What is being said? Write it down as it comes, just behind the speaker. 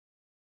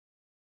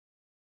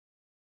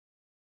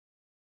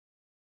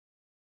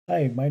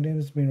Hi, my name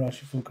is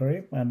Rashiful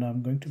Karim, and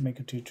I'm going to make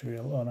a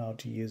tutorial on how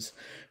to use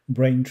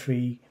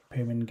Braintree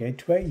payment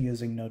gateway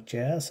using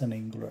Node.js and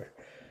Angular.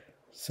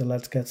 So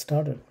let's get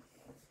started.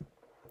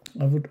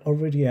 I would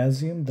already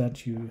assume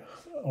that you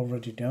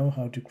already know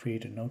how to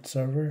create a Node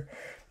server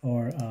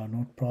or a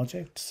Node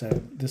project.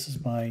 So this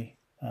is my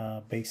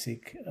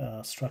basic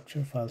file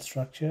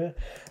structure.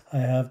 I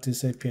have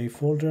this API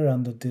folder.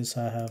 Under this,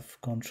 I have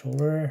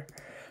controller,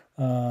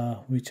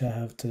 which I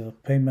have the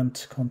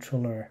payment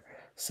controller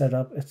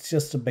setup. It's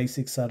just a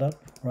basic setup,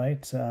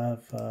 right? So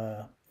I've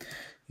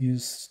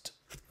used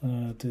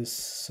this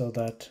so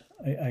that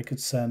I could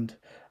send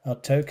a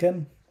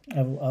token.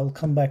 I'll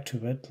come back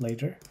to it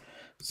later.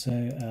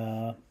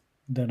 So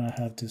then I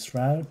have this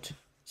route.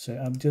 So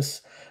I'm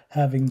just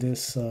having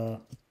this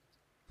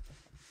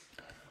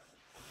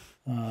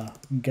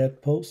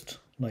get post,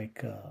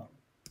 like a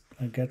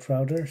get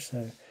router.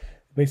 So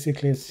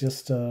basically it's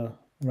just a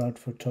route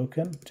for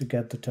token to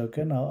get the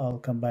token. I'll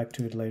come back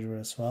to it later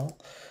as well.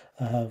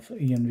 I have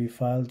env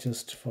file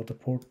just for the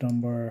port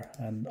number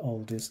and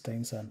all these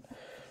things, and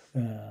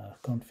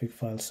config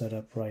file set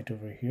up right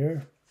over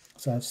here.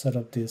 So I've set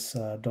up this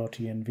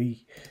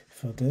 .env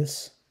for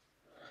this,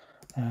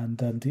 and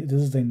then this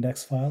is the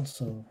index file.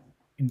 So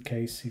in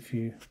case if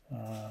you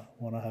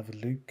want to have a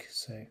look,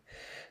 so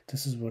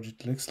this is what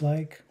it looks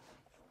like.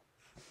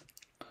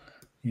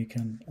 You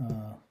can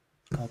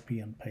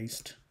copy and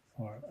paste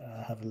or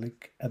have a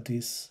look at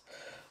this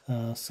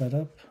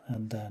setup,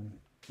 and then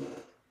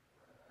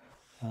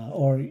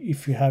or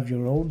if you have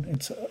your own,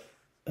 it's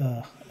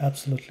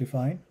absolutely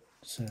fine.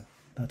 So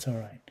that's all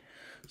right.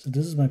 So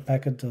this is my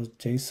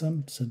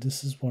packet.json. So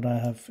this is what I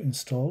have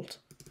installed: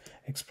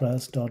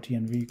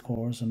 express.env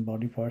cores and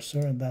body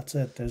parser, and that's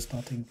it. There's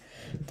nothing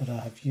that I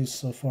have used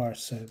so far.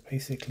 So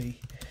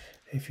basically,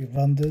 if you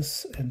run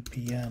this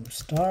npm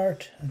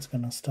start, it's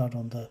gonna start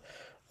on the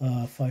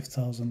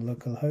 5000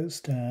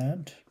 localhost,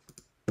 and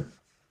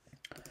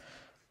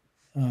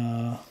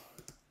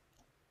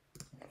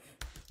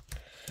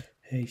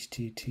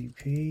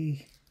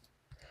http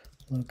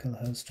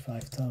localhost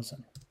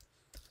 5000.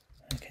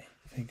 Okay,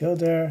 if I go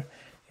there,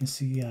 you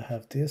see I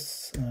have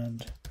this,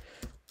 and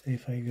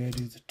if I go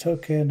to the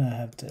token, I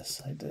have this.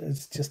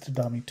 It's just a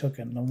dummy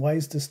token. Now, why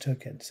is this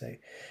token? Say,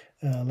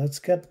 let's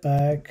get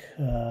back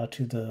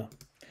to the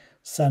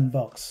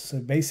sandbox. So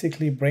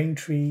basically,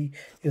 Braintree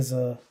is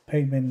a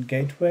payment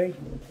gateway.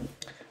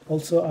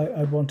 Also,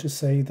 I want to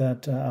say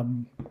that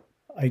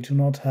I do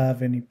not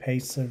have any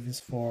paid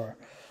service for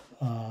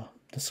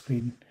the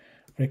screen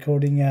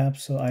recording app,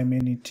 so I may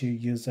need to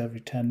use every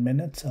 10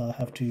 minutes. I'll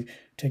have to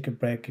take a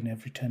break in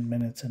every 10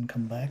 minutes and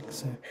come back.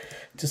 So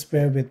just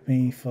bear with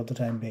me for the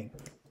time being.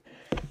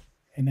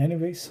 In any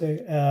way,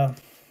 so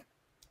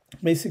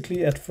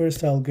basically at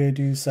first I'll go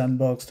to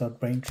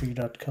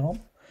sandbox.braintree.com.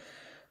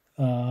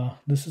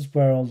 This is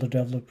where all the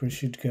developers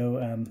should go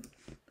and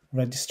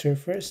register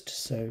first.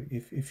 So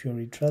if you're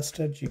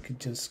interested, you could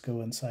just go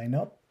and sign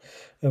up.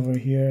 Over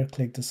here,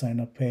 click the sign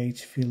up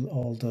page, fill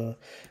all the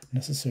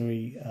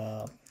necessary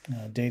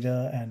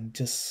data, and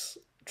just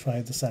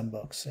try the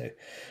sandbox. So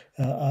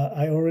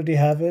I already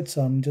have it,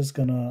 so I'm just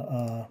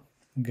gonna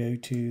go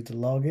to the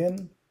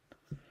login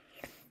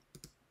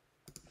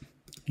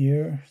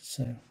here.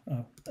 So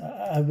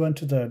I went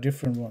to the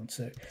different one.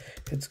 So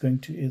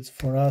it's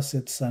for us,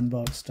 it's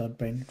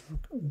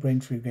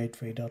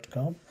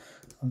sandbox.braintreegateway.com.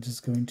 I'll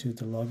just go into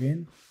the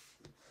login.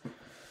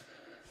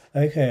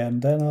 Okay,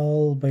 and then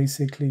I'll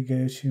basically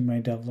go to my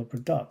developer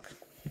doc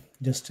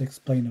just to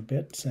explain a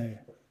bit. So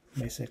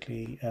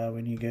basically,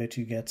 when you go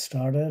to get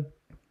started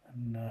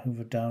and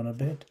hover down a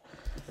bit,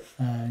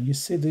 you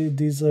see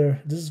this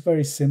is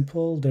very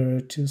simple. There are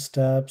two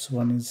steps.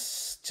 One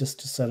is just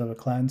to set up a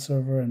client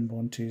server, and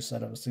one to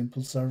set up a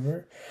simple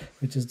server,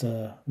 which is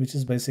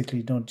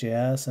basically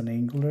Node.js and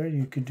Angular.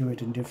 You could do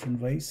it in different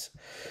ways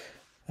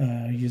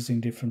using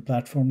different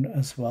platform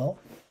as well.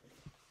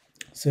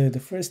 So the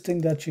first thing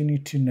that you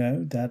need to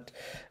know that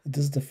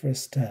this is the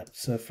first step.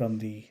 So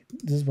this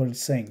is what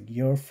it's saying.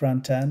 Your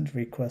front end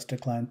request a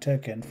client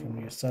token from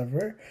your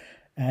server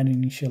and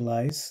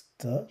initialize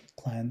the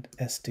client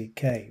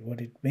SDK. What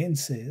it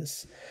means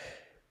is,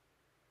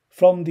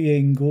 from the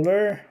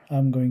Angular,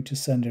 I'm going to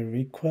send a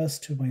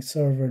request to my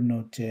server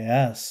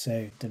Node.js.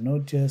 So the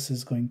Node.js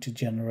is going to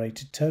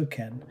generate a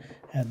token,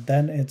 and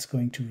then it's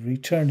going to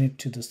return it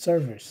to the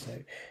server.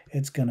 So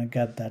it's going to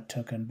get that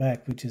token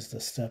back, which is the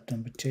step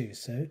number 2.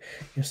 So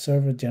your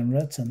server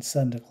generates and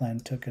send a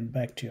client token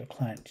back to your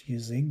client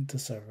using the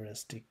server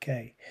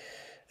SDK.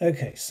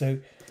 Okay, so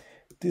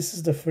this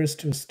is the first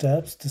two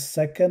steps. The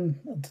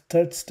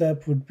third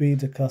step would be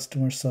the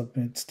customer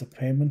submits the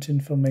payment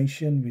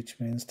information, which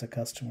means the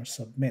customer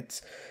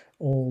submits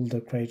all the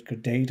credit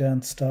card data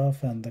and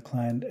stuff, and the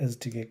client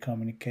SDK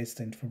communicates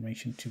the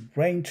information to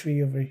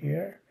Braintree over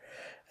here,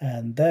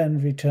 and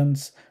then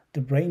returns the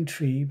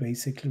Braintree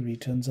basically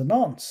returns a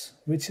nonce,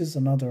 which is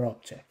another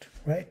object,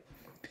 right?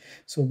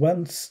 So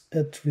once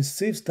it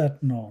receives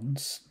that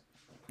nonce,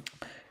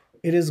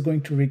 it is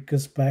going to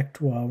request back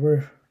to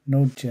our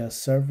NodeJS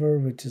server,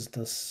 which is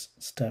the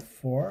step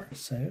 4.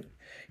 So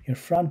your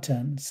front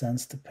end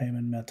sends the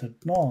payment method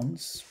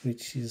nonce,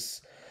 which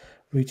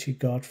you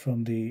got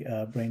from the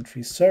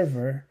Braintree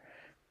server,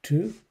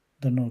 to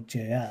the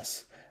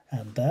Node.js,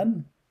 and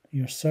then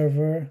your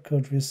server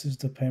code receives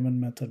the payment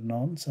method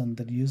nonce and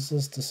then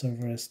uses the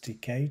server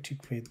SDK to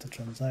create the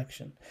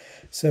transaction.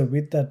 So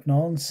with that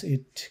nonce,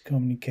 it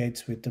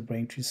communicates with the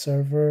Braintree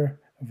server,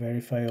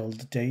 verify all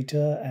the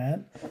data,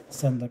 and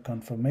send the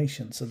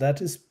confirmation. So that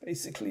is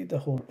basically the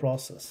whole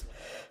process.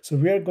 So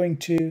we are going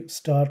to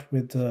start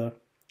with the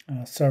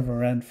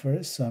server end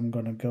first. So I'm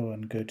going to go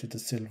to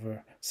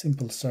the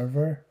simple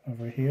server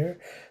over here.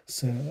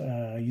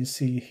 So you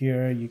see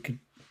here, you could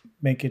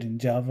make it in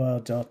Java,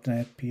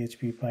 .NET,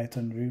 PHP,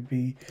 Python,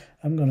 Ruby.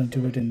 I'm going to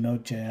do it in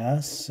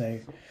Node.js. So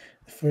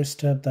the first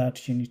step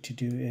that you need to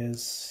do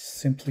is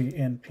simply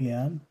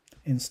npm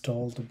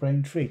install the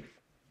Braintree.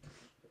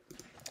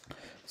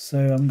 So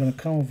I'm going to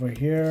come over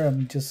here.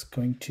 I'm just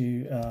going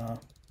to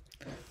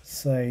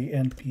say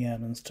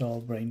npm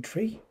install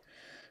Braintree,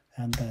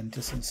 and then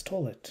just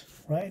install it,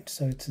 right?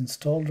 So it's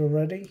installed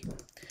already.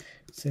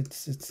 So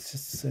it's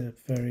just a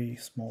very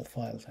small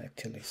file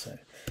actually. So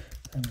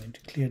I'm going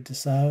to clear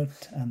this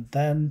out, and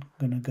then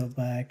I'm going to go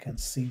back and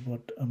see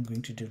what I'm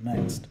going to do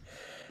next.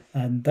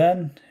 And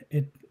then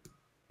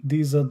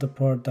these are the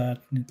part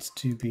that needs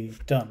to be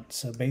done.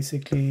 So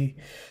basically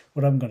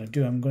what I'm going to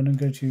do, I'm going to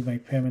go to my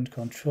payment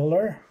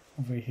controller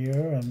over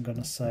here. I'm going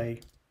to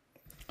say,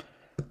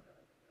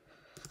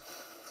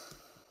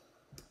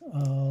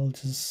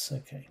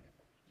 okay.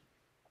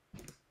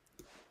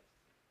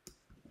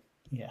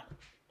 Yeah,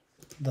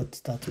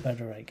 that's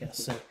better, I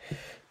guess. So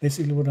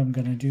basically what I'm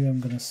going to do, I'm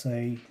going to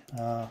say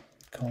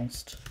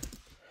const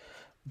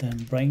then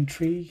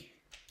Braintree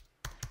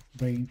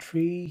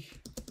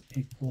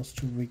equals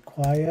to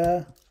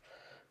require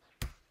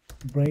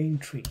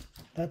Braintree.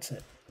 That's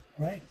it,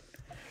 right?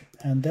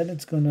 And then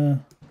it's going to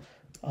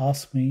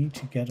ask me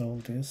to get all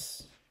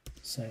this.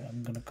 So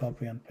I'm going to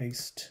copy and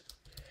paste.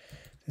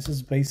 This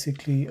is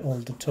basically all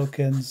the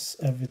tokens,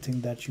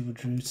 everything that you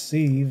would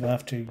receive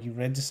after you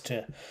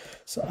register.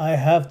 So I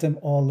have them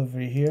all over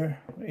here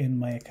in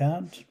my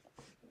account.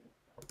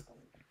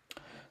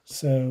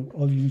 So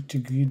all you need to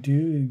do,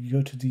 you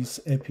go to this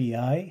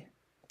API,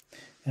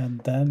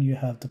 and then you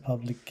have the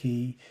public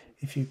key.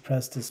 If you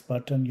press this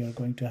button, you're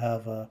going to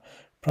have a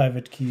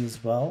private key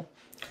as well.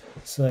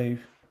 So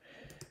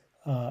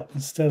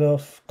instead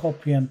of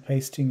copy and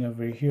pasting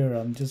over here,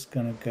 I'm just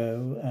gonna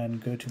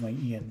go to my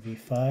env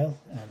file,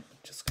 and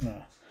just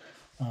gonna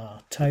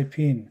type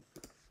in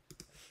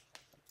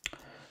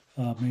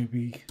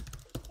maybe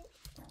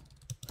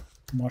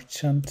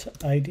merchant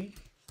ID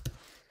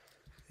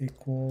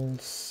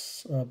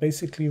equals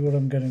basically what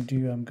I'm gonna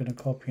do, I'm gonna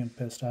copy and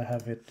paste. I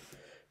have it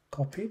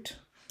copied,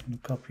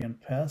 and copy and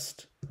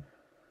paste,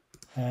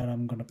 and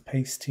I'm gonna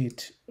paste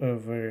it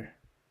over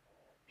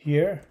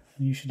here.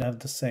 And you should have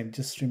the same.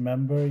 Just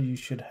remember, you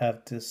should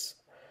have this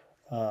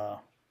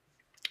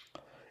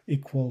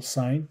equal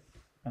sign,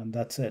 and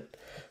that's it.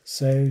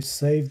 So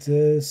save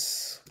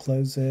this,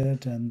 close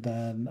it, and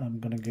then I'm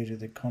gonna go to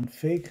the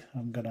config.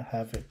 I'm gonna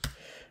have it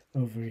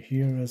over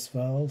here as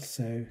well.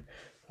 So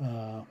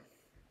I'm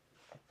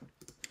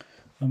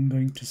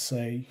going to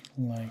say,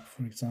 like,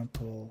 for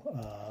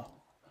example,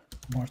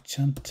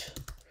 merchant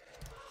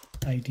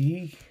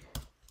ID,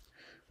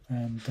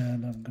 and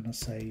then I'm gonna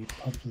say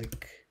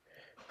public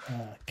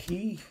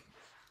key,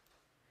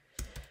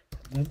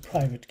 then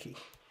private key.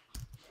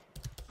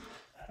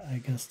 I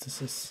guess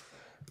this is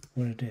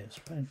what it is,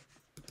 right?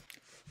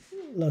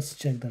 Let's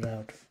check that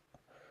out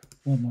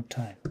one more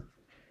time.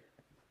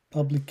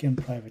 Public key and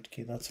private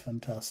key, that's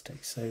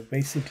fantastic. So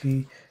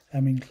basically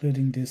I'm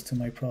including this to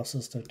my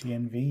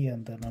process.env,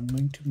 and then I'm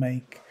going to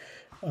make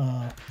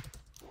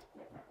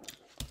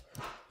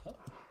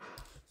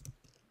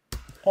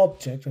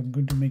object. I'm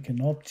going to make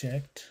an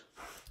object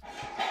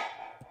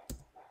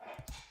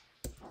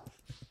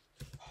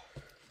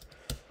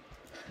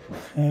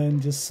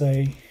and just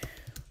say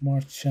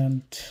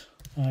merchant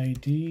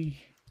ID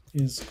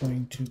is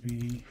going to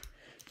be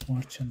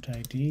merchant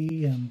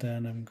ID, and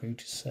then I'm going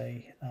to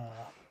say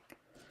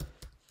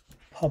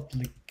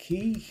public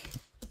key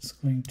is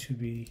going to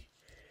be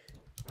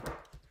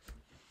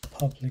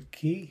public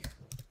key,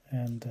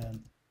 and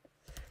then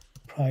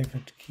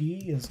private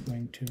key is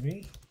going to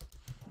be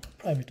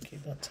private key.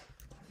 That's it,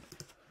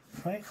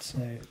 right?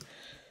 So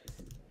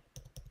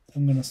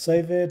I'm going to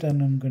save it,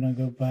 and I'm going to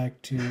go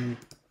back to,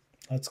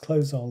 let's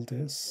close all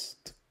this,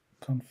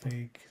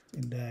 config,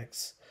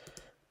 index,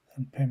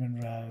 and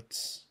payment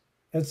routes.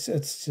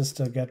 It's just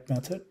a get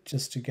method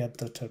just to get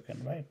the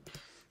token, right?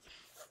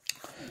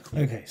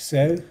 Okay,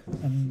 so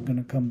I'm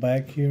gonna come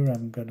back here.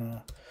 I'm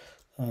gonna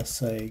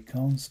say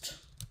const,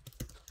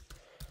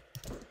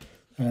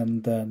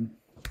 and then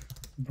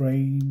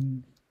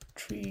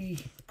Braintree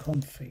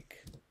config.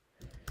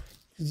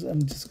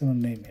 I'm just gonna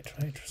name it,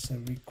 right? So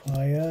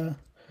require.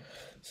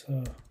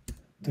 So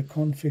the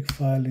config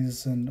file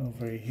is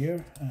over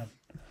here, and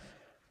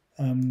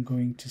I'm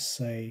going to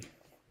say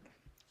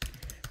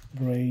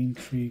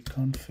braintree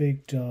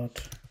config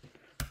dot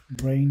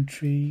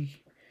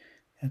braintree,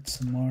 it's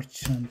a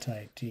merchant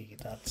ID,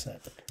 that's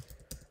it.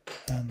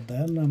 And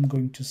then I'm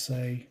going to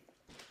say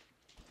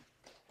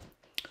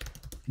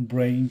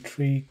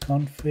braintree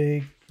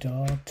config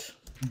dot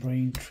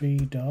braintree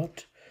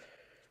dot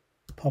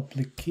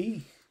public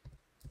key,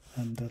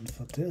 and then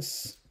for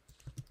this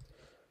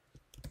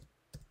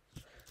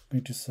I'm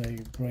going to say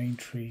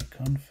braintree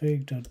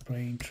config dot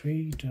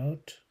braintree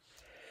dot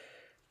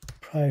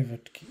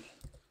private key.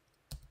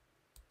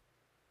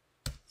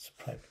 It's a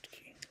private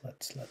key.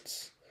 Let's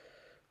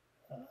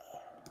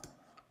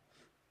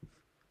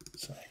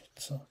sorry,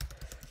 so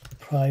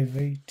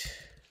private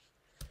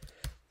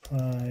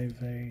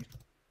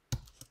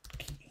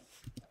key,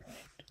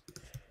 right?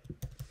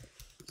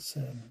 So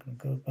I'm going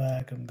to go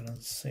back, I'm going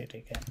to say it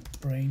again,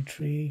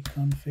 braintree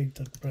config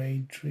dot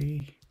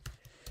braintree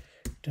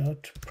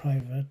dot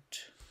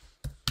private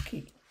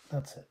key,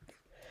 that's it.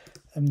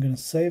 I'm going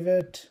to save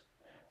it,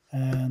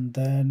 and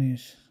then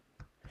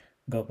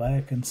go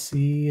back and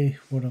see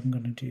what I'm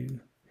going to do.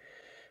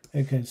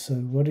 Okay, so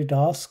what it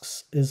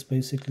asks is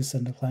basically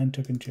send a client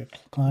token to your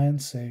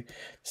client. So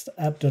it's the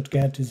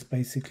app.get is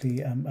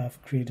basically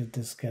I've created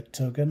this get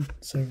token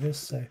service.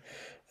 So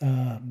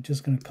I'm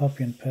just going to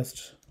copy and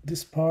paste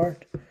this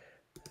part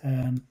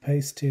and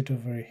paste it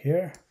over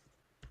here,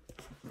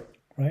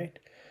 right?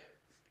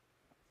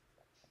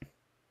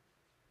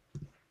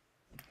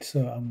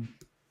 So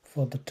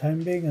for the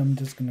time being, I'm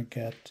just going to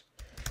get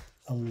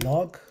a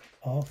log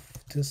of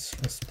this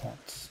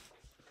response.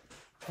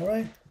 All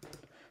right.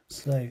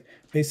 So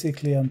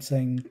basically I'm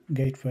saying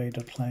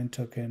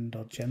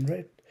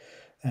gateway.clientToken.generate,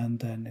 and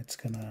then it's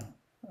gonna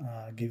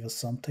give us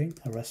something,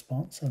 a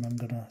response, and I'm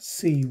gonna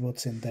see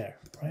what's in there,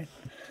 right?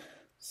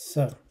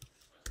 So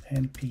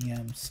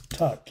npm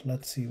start,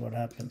 let's see what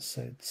happens.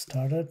 So it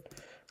started.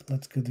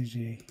 Let's go to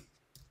the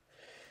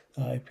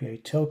API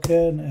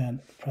token and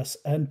press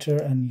enter,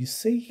 and you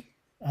see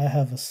I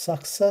have a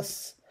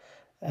success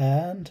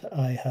and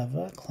I have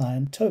a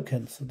client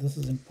token. So this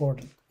is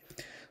important.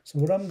 So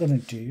what I'm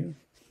going to do,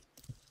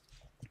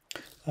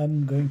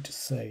 I'm going to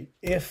say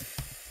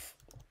if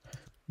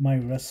my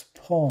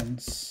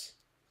response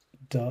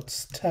dot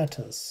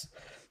status,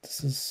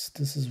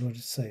 this is what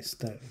it says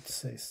there. It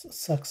says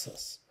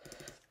success.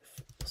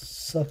 If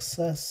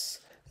success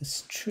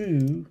is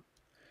true,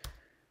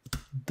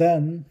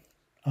 then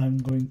I'm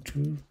going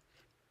to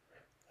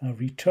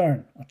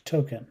return a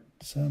token.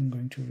 So I'm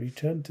going to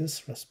return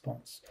this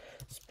response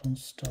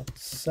dot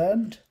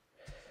send,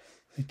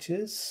 which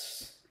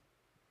is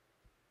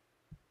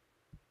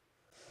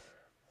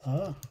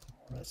a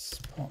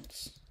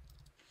response.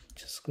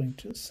 Just going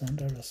to send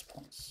a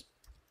response.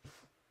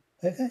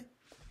 Okay.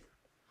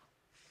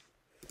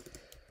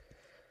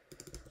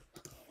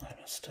 My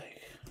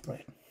mistake.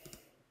 Right.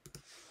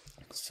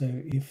 So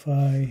if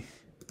I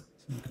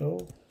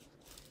go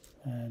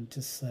and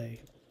just say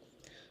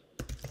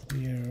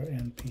clear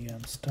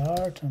npm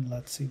start, and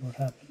let's see what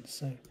happens.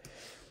 So if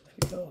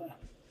we go,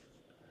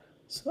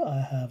 so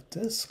I have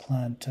this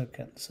client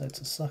token. So it's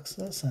a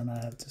success, and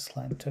I have this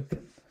client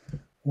token.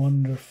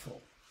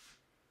 Wonderful.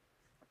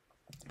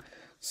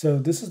 So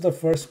this is the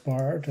first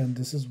part, and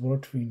this is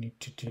what we need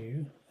to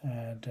do.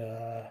 And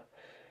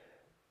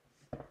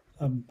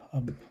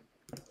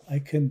I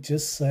can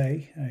just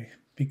say,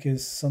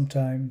 because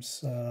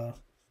sometimes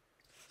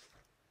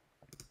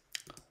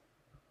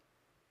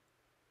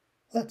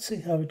let's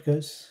see how it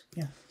goes.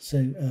 Yeah.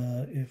 So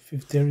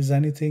if there is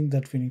anything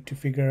that we need to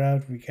figure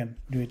out, we can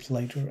do it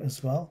later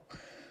as well.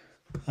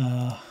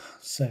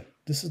 So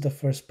this is the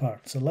first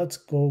part. So let's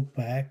go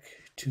back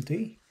to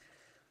the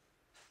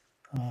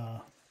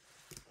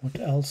what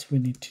else we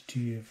need to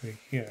do over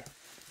here.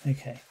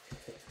 Okay.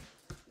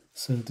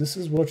 So this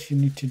is what you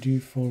need to do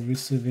for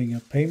receiving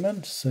a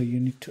payment. So you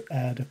need to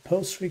add a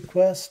post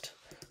request.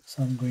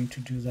 So I'm going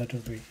to do that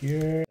over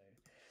here.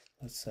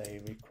 Let's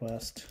say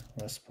request,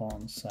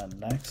 response, and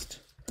next.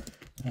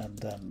 And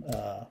then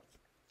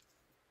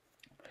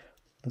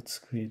let's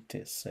create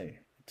this. Say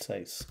it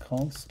says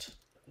const.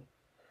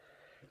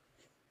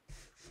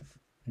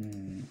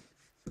 I'm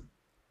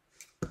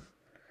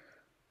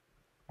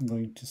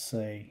going to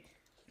say,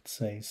 it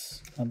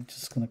says, I'm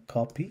just going to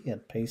copy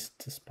and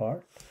paste this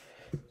part.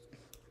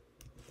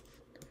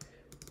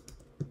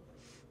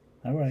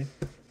 All right.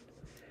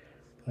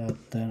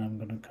 Then I'm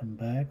going to come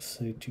back.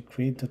 So to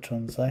create the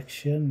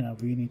transaction, now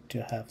we need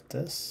to have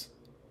this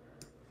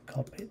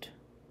copied.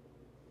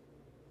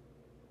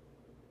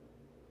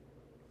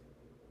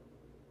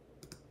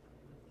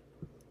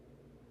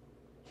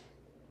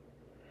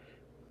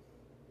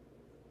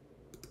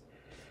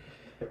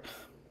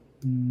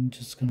 I'm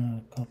just going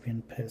to copy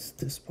and paste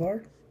this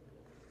part.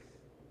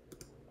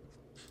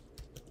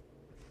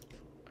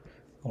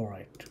 All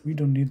right. We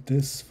don't need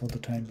this for the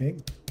time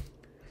being.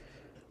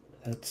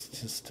 That's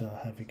just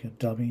having a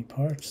dummy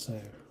part. So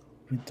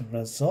with the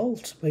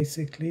result,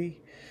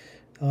 basically,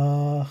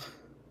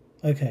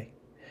 okay.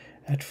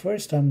 At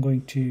first, I'm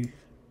going to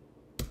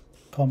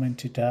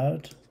comment it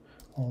out,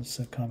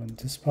 also comment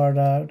this part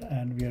out,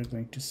 and we are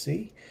going to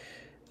see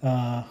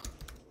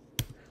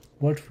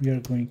what we are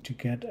going to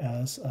get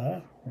as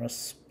a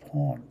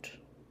respond,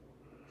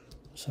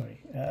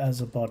 sorry,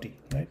 as a body,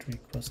 right?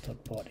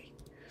 Request.body.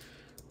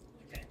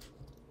 Okay,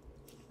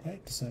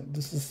 right. So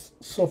this is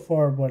so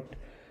far what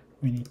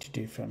we need to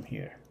do from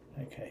here.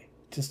 Okay,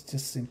 just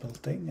simple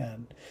thing,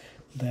 and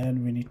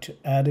then we need to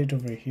add it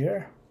over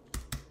here,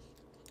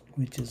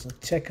 which is a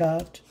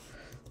checkout,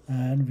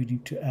 and we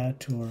need to add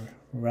to our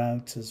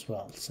routes as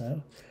well.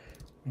 So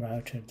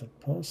route at the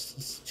post,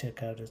 this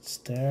checkout, it's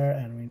there,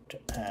 and we need to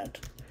add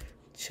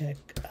check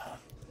out.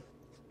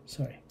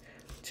 Sorry,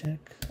 check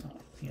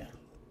out. Yeah.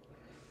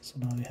 So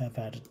now we have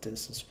added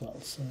this as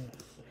well. So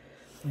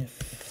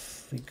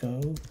if we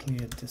go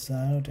clear this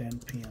out,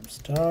 npm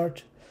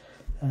start,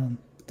 and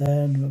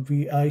then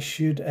I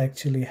should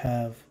actually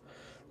have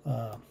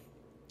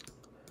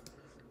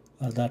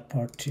that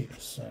part too.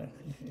 So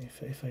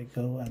if I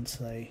go and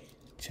say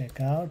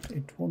check out,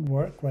 it won't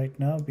work right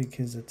now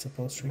because it's a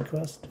post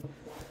request.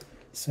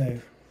 So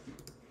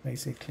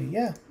basically,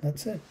 yeah,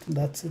 that's it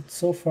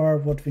so far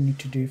what we need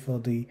to do for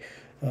the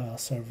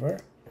server.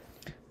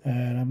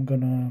 And I'm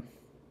gonna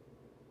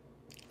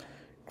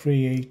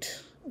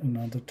create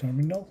another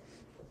terminal.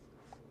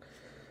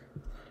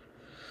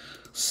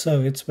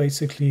 So it's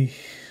basically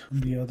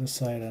on the other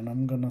side, and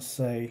I'm gonna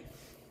say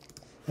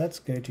let's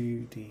go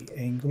to the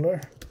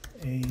Angular.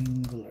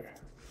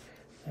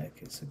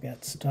 Okay, so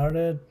get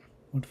started.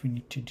 What we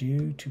need to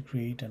do to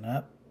create an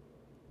app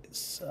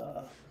is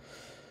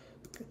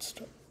get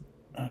started.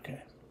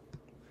 Okay,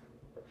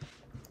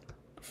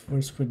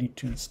 first we need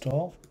to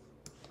install.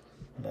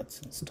 Let's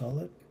install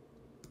it.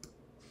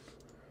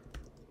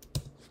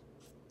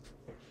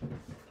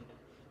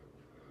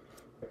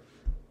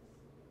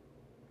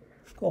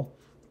 Cool.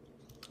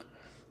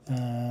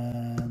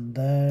 And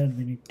then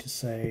we need to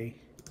say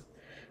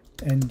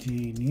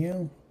ng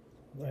new.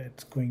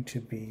 It's going to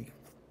be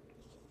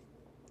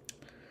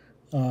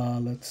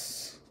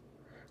let's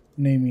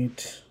name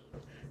it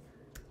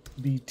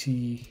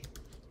bt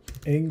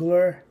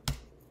angular.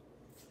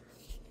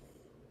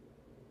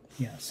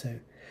 Yeah, so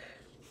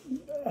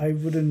I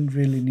wouldn't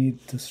really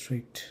need the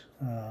strict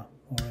or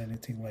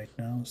anything right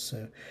now.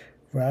 So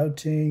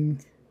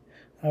routing,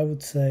 I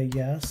would say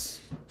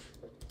yes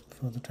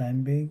for the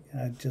time being.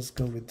 I'd just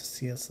go with the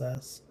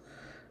CSS.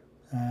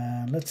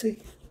 And let's see.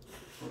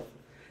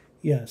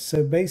 Yeah,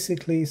 so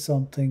basically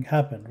something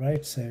happened,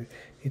 right? So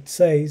it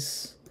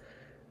says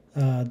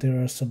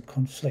there are some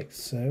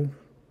conflicts. So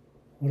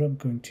what I'm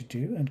going to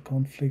do, and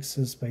conflicts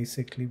is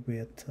basically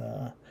with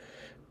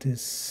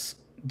this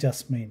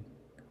just main,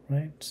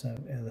 right? So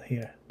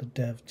here, the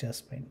dev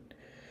just main.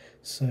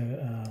 So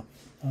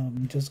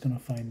I'm just gonna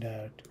find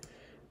out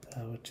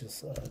which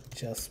is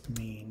just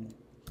main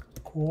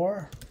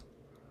core,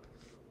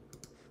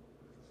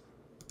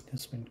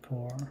 just main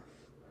core,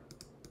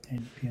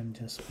 npm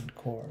just main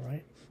core,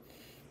 right?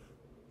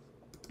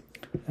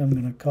 I'm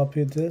gonna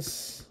copy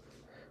this,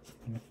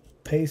 I'm gonna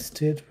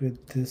paste it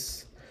with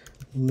this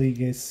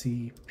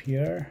legacy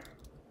peer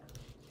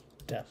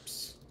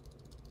depths.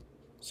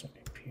 Sorry,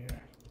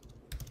 peer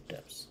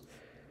depths.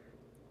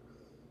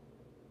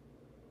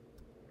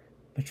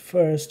 But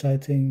first, I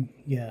think,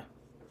 yeah,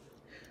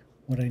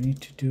 what I need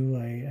to do,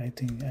 I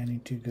think I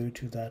need to go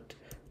to that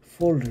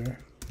folder,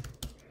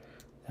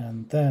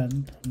 and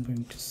then I'm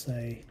going to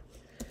say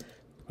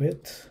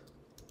with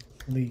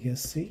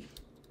legacy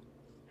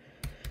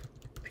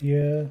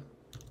peer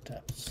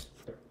depths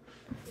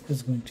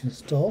is going to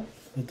install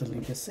with the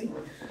legacy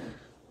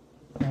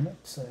on it.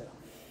 So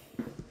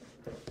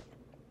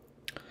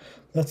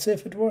let's see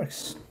if it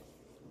works.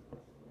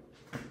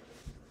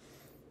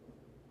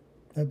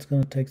 That's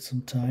going to take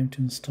some time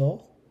to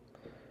install.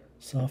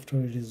 So after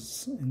it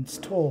is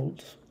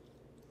installed,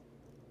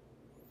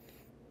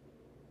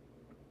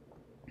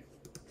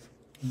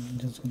 I'm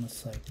just going to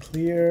say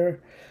clear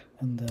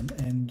and then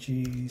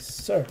ng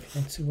surf.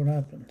 Let's see what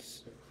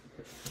happens.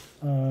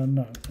 No,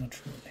 not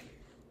really.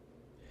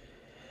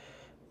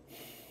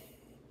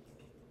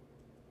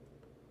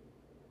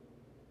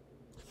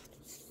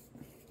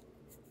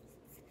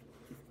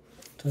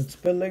 So it's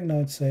building. Now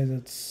it says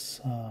it's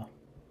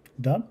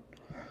done.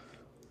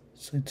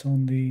 So it's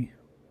on the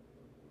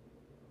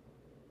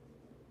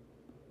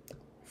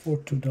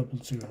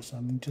 4200. So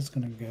I'm just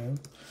gonna go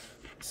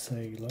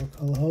say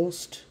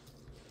localhost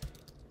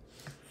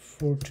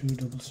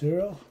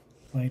 4200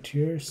 right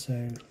here.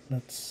 So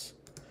let's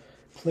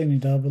clean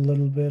it up a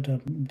little bit.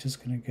 I'm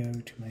just gonna go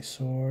to my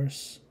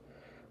source,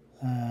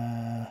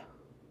 app,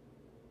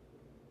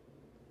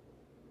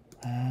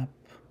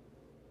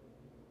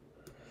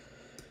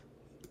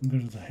 go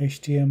to the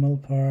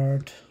HTML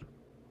part.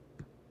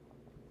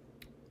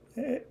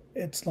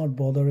 It's not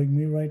bothering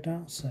me right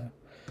now, so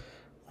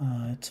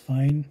it's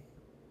fine.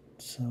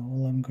 So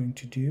all I'm going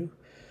to do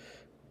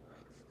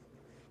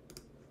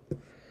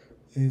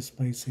is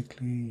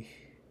basically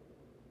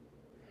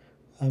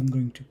I'm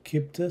going to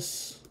keep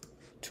this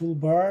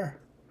toolbar,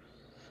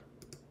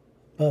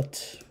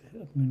 but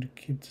I'm going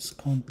to keep this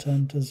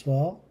content as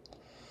well,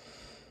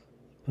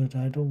 but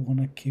I don't want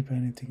to keep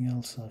anything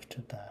else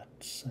after that.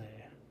 So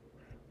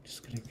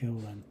just gonna go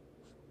and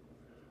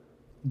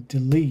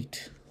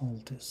delete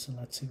all this. So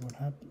let's see what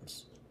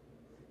happens.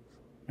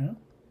 No?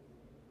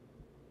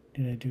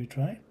 Did I do it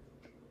right?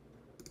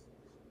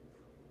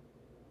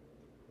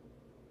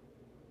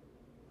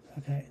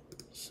 Okay,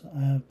 so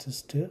I have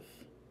this div,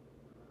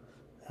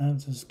 I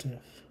have this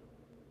div,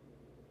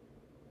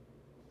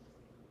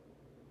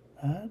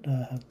 and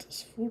I have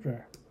this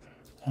footer.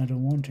 I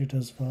don't want it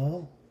as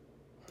well.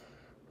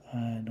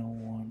 I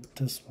don't want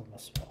this one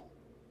as well.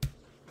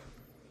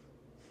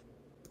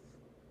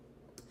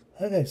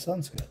 Okay,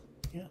 sounds good.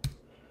 Yeah,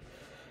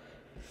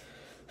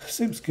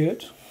 seems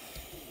good.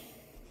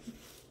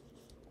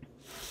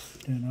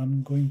 Then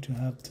I'm going to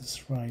have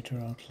this writer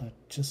outlet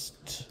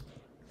just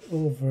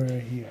over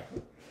here.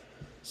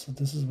 So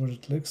this is what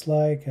it looks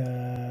like.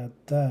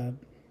 That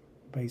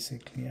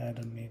basically I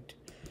don't need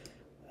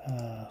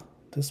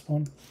this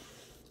one.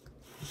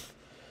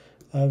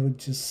 I would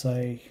just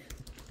say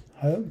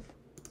home,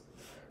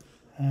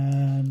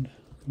 and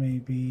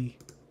maybe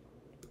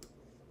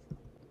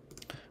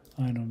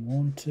I don't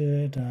want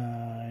it.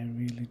 I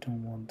really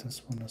don't want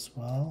this one as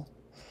well.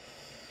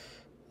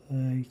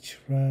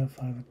 Href,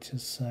 I would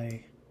just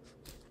say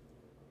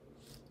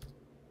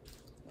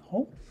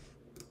home,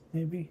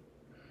 maybe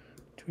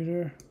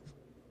Twitter.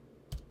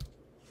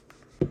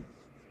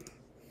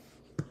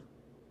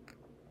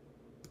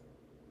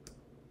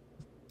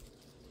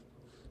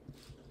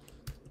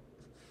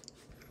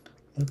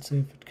 Let's see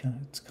if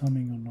it's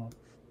coming or not.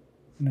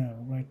 No,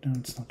 right now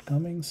it's not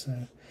coming.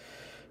 So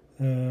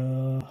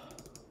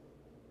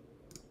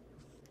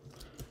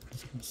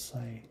just gonna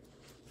say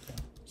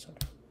sorry,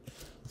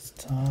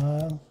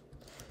 style,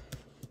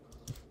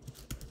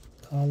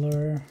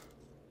 color,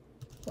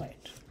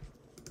 white.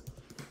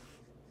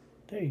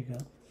 There you go.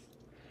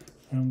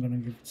 And I'm gonna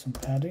give it some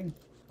padding.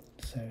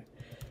 So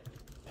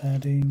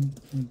padding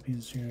would be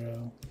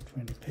 0.20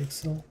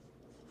 pixel.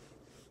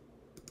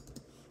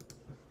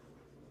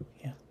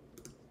 Yeah,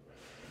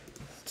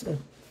 that's it.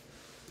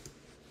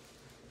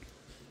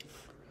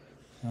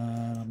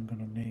 I'm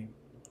gonna name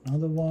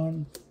another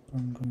one.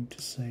 I'm going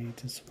to say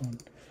this one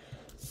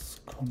is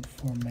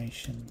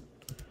confirmation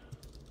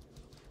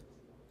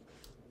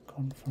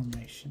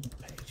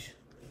page.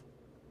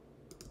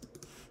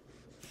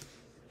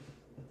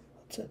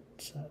 That's it.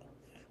 So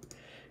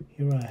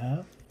here I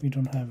have, we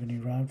don't have any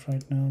route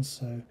right now,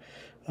 so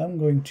I'm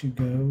going to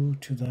go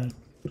to that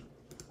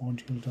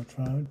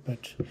module.route,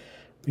 but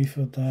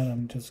before that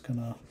I'm just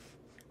gonna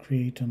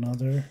create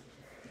another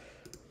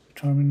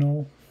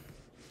terminal.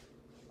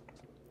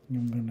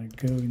 I'm gonna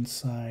go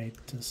inside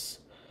this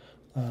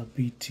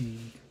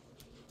BT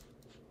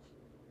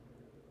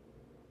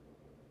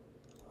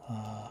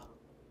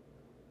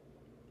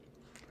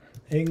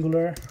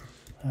Angular,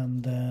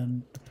 and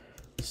then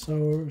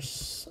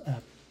source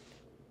app,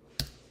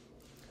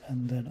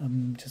 and then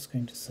I'm just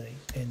going to say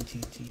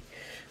ngg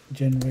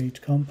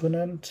generate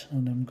component,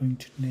 and I'm going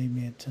to name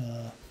it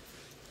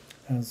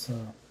as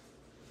a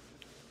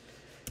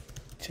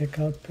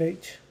checkout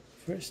page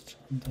first,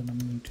 and then I'm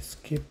going to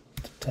skip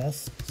the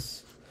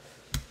tests,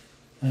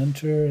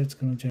 enter, it's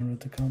going to generate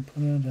the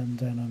component, and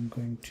then I'm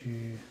going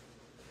to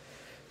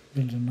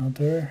build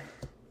another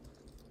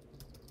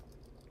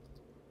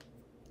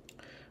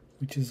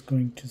which is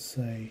going to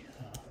say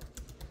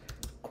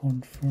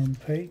confirm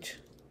page,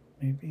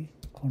 maybe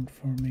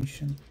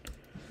confirmation.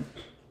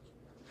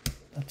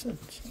 That's it.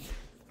 So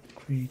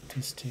create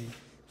these two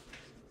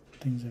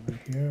things over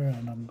here,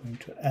 and I'm going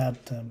to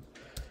add them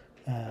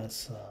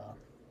as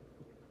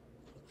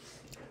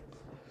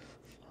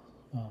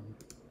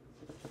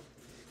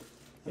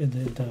in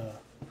the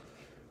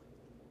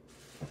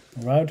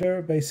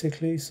router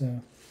basically.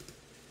 So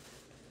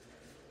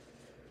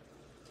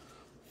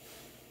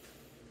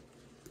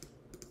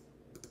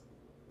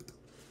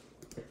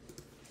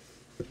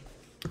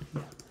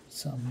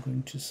I'm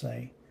going to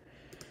say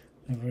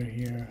over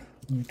here,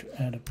 I'm going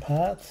to add a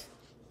path,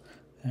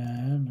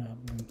 and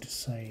I'm going to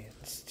say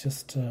it's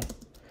just a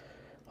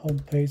home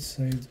page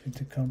saved with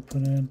the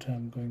component.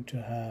 I'm going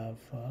to have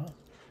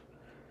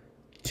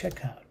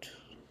checkout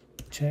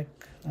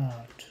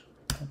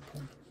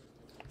component.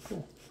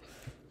 Cool.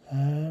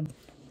 And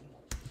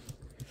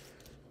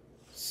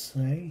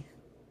say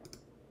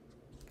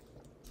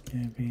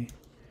maybe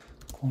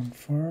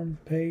confirm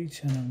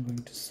page, and I'm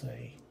going to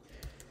say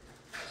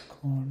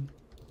confirmation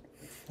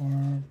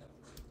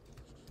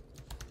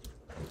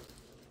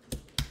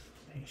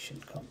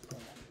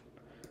component.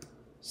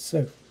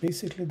 So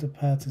basically the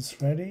path is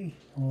ready.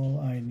 All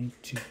I need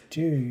to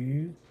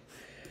do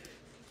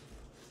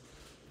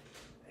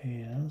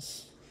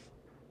is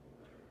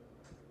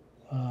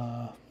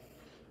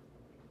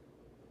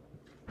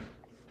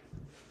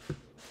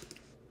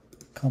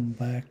come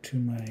back to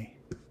my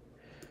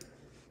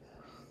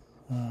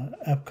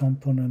app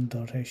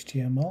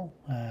component.html,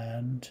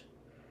 and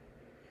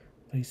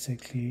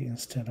basically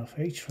instead of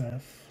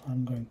href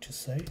I'm going to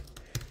say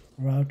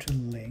router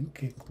link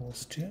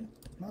equals to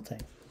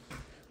nothing.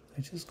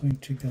 I'm just going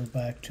to go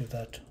back to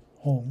that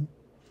home,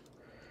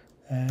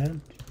 and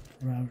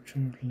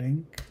router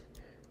link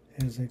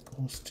is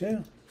equals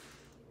to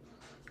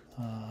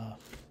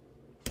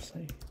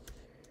say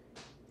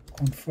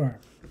confirm.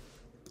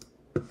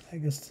 I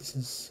guess this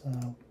is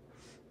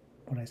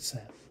what I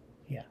said.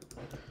 Yeah,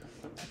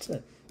 that's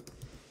it.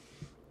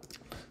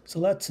 So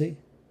let's see.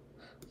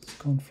 Let's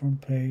confirm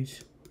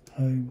page,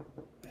 home.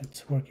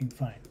 It's working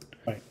fine.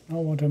 Right, now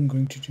what I'm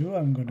going to do,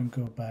 I'm going to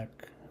go back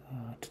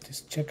to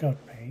this checkout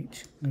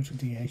page, go to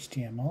the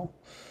HTML,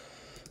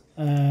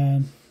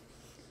 and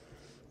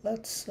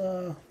let's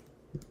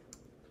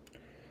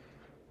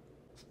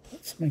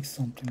make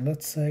something.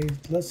 Let's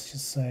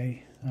just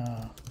say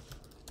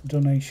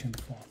donation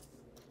form.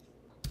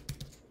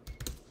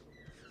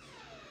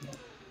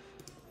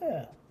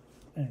 Yeah,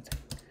 anything.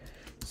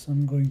 So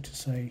I'm going to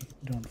say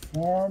don't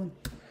form.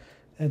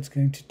 It's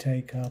going to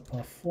take up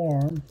a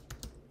form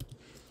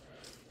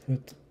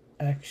with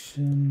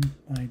action.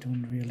 I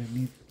don't really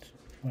need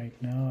right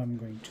now. I'm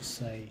going to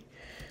say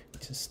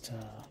just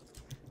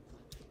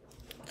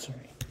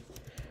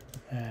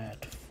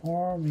add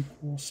form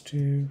equals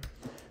to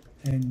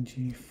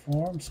ng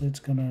form. So it's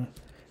gonna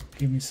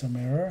give me some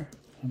error.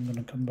 I'm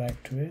gonna come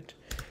back to it,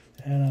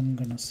 and I'm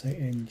gonna say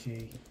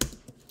ng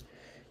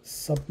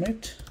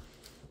submit,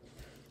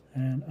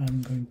 and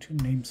I'm going to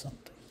name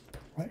something,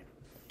 right?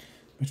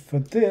 But for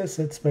this,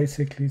 it's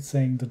basically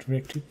saying the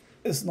directive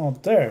is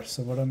not there.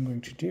 So what I'm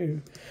going to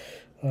do,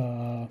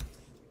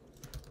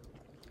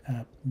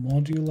 app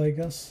module, I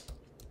guess,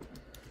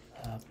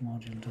 app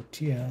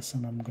module.ts,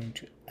 and I'm going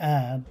to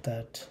add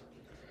that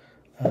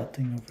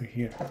thing over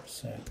here.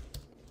 So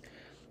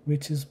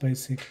which is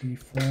basically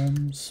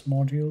forms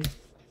module.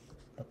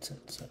 That's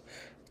it. So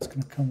it's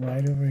going to come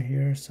right over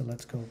here. So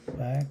let's go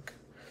back,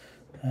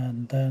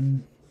 and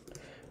then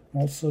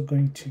I'm also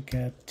going to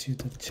get to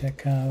the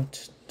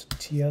checkout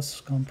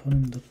ts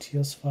component, the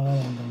ts file.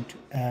 I'm going to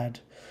add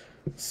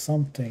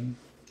something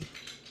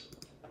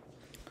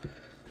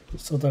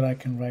so that I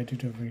can write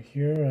it over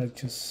here. I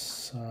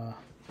just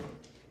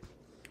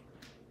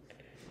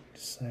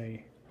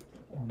say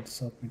on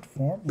submit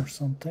form or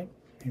something,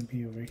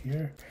 maybe over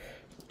here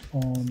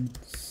on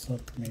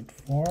submit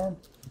form,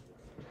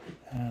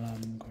 and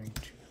I'm going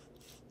to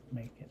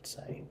make it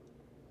say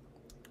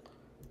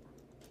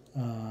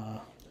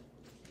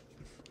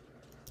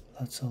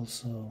let's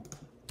also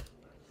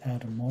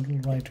add a model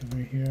right over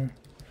here.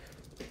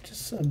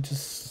 I'm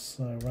just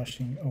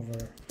rushing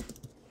over,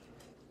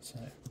 so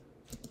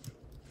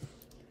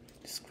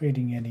just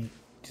creating any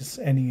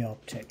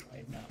object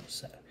right now.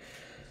 So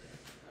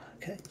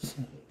okay, so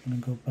I'm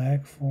gonna go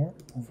back form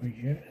over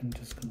here and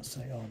just gonna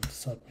say on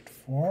submit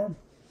form.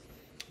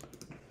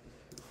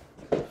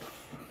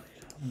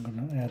 I'm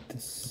gonna add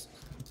this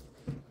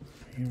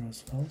here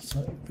as well.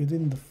 So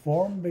within the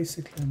form,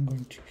 basically I'm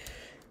going to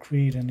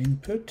create an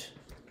input,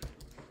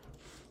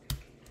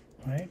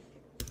 right?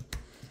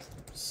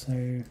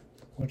 So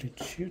what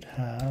it should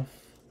have,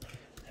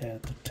 the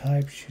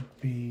type should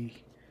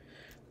be,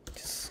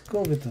 just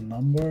go with the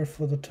number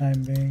for the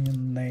time being,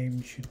 and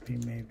name should be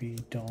maybe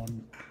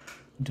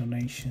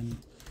donation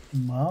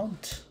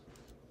amount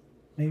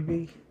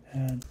maybe,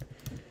 and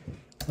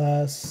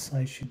class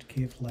I should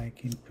give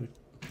like input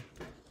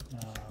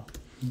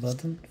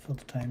button for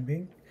the time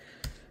being,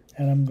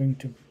 and I'm going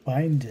to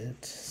bind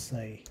it,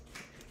 say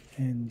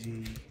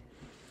ng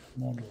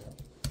model.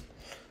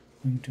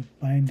 I'm going to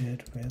bind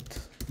it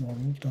with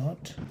model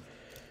dot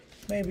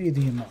maybe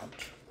the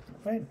amount,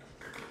 right?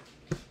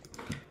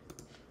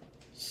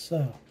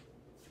 So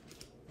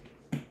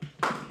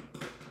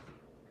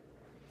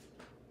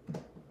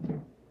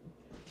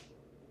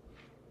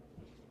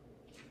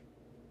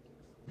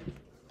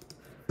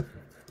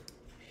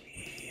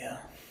yeah,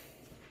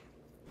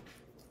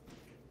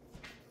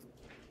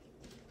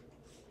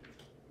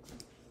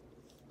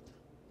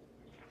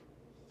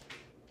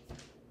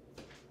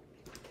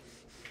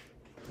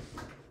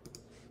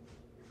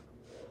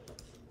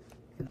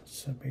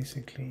 so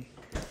basically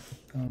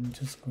I'm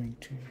just going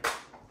to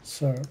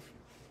serve,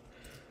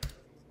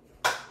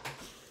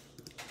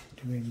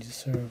 doing the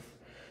serve,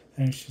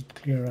 and it should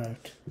clear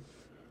out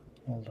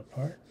all the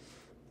part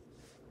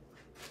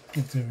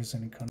if there is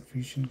any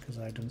confusion, because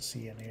I don't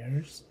see any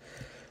errors.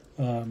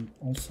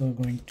 Also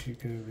going to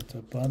go with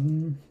a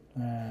button,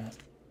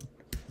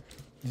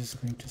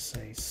 just going to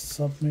say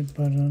submit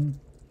button,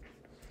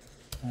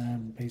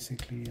 and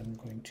basically I'm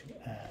going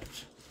to add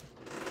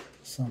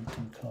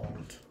something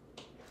called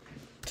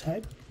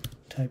type.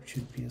 Type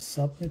should be a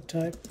submit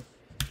type.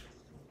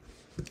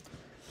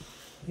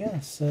 Yeah,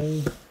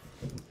 so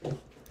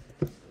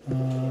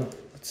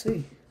let's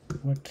see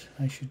what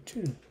I should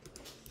do.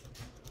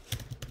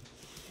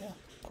 Yeah,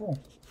 cool.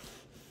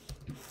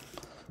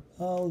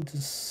 I'll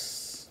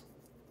just,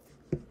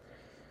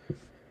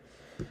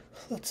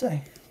 let's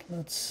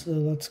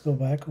go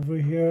back over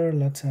here.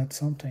 Let's add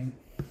something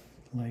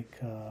like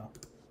the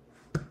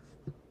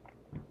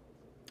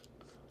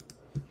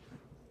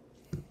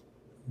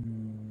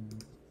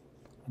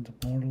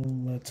model.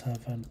 Let's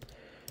have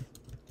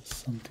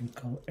something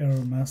called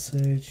error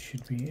message,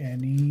 should be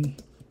any,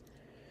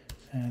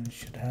 and it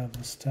should have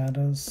a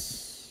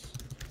status,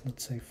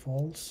 let's say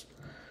false.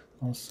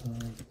 Also,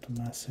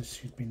 the message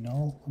should be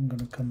null. I'm going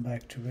to come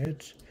back to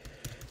it.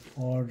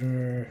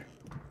 Order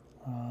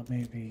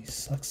maybe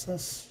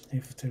success,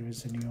 if there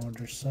is any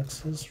order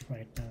success.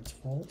 Right now it's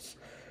false.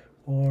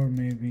 Or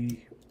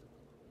maybe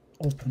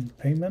open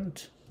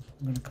payment.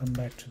 I'm going to come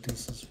back to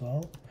this as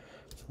well.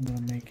 So I'm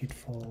going to make it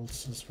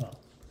false as well,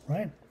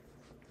 right?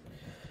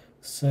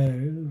 So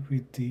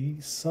with the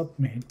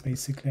submit,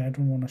 basically I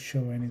don't want to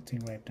show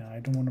anything right now. I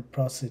don't want to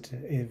process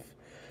it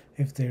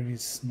if there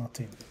is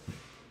nothing,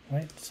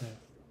 right? So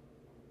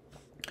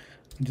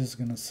I'm just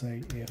going to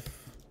say if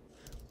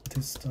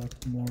this dot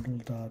model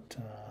dot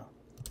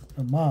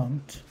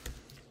amount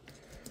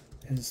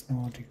is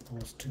not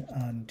equals to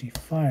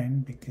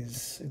undefined,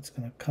 because it's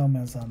going to come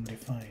as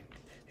undefined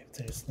if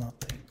there is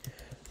nothing,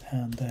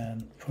 and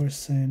then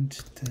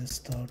percent this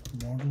dot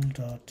model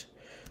dot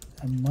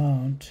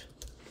amount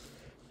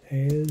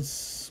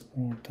is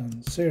more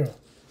than 0.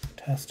 It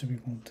has to be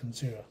more than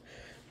 0.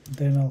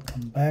 Then I'll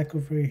come back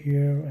over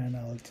here and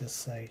I'll just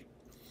say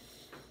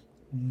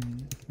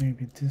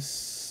maybe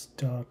this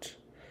dot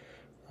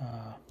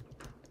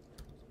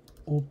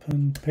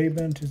open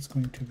payment is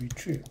going to be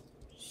true.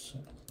 So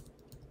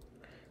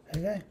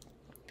okay,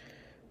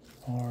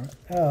 or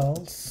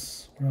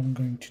else what I'm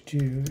going to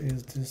do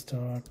is this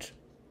dot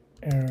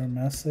error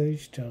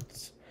message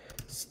dot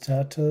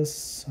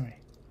status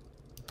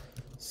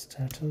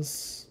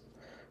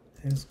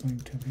is going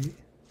to be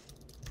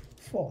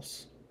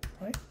false,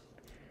 right?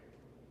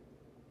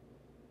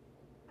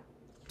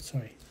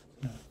 Sorry,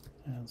 no,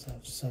 as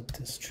I've set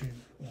this true,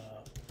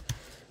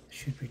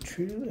 should be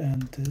true,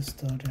 and this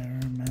dot error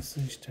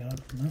message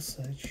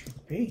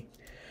should be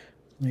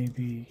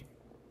maybe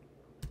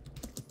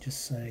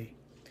just say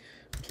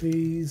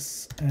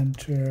please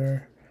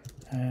enter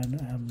an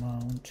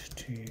amount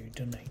to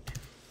donate.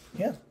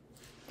 Yeah,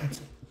 that's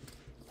it.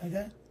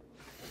 Okay,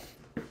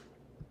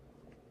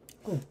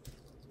 cool.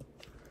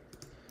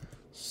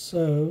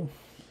 So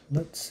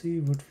let's see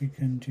what we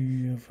can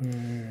do over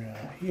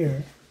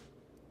here.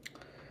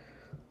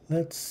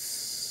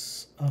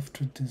 Let's,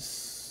 after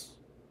this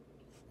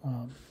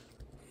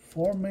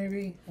form,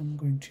 maybe I'm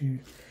going to,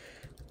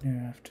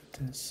 after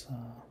this,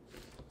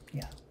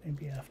 yeah,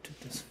 maybe after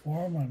this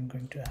form, I'm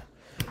going to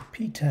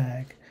p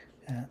tag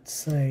and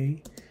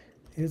say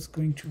it's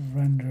going to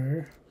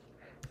render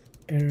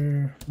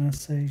error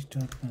message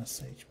dot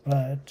message,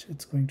 but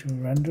it's going to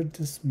render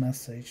this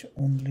message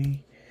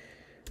only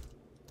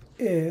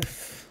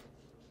if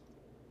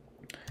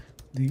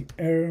the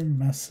error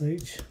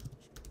message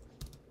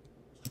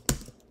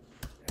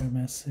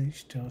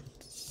dot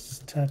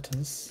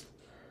status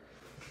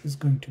is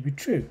going to be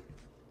true,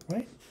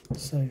 right?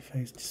 So if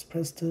I just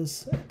press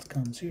this, it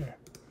comes here,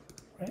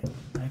 right?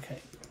 Okay,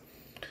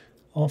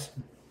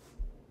 awesome.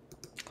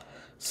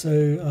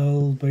 So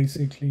I'll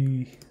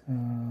basically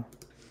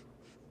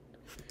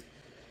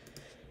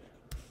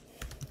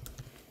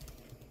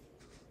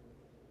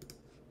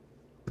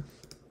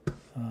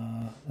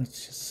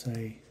let's just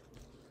say,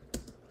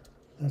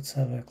 let's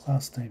have a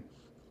class name,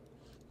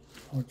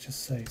 or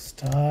just say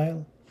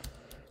style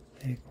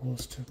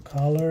equals to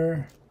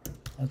color.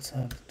 Let's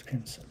have it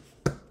crimson.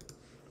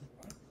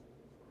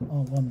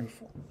 Oh,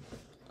 wonderful.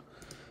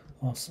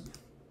 Awesome.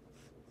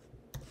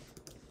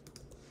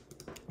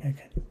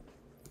 Okay.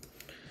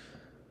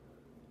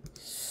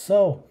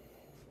 So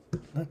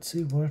let's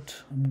see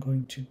what I'm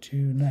going to do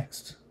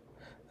next.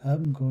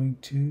 I'm going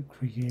to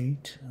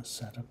create a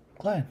setup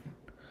client.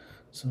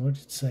 So what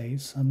it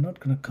says, I'm not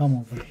going to come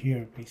over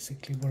here.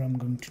 Basically what I'm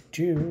going to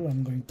do,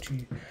 I'm going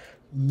to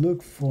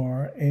look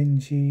for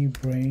ng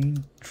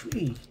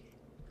braintree.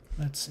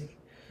 Let's see,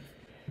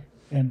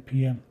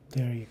 npm,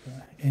 there you go,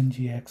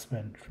 ngx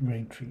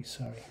braintree,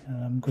 sorry.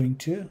 And I'm going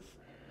to,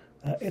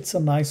 it's a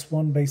nice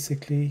one.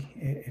 Basically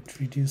it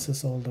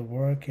reduces all the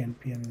work,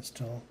 npm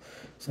install.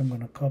 So I'm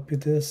going to copy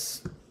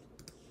this.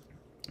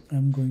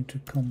 I'm going to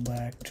come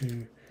back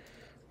to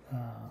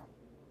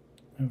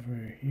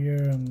over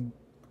here.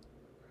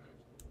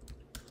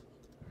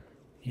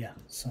 Yeah,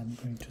 so I'm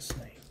going to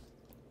say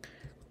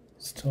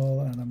install,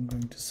 and I'm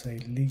going to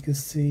say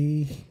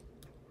legacy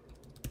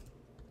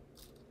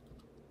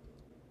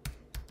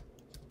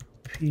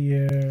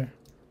peer,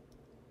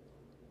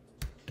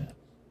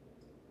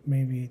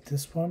 maybe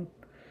this one.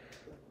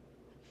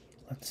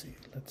 Let's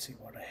see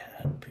what I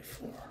had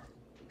before.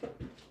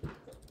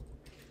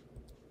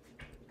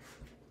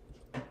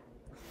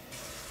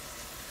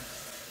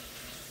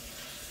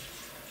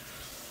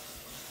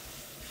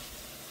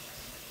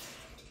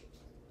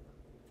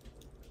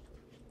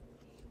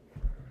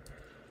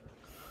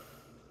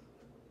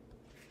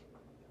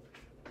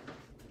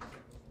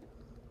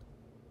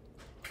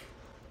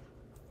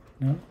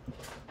 No,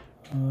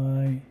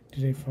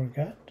 did I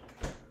forget?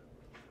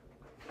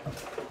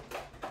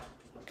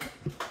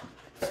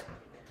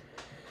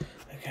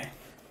 Okay,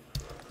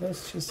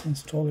 let's just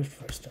install it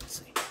first and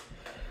see.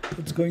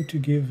 It's going to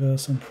give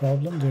some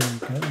problem. There we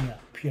go. Yeah,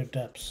 peer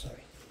depth.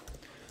 Sorry.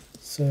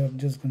 So I'm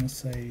just gonna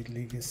say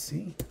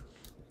legacy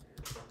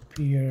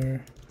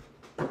peer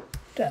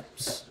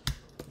depths,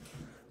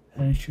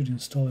 and it should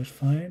install it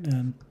fine.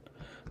 And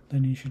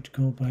then you should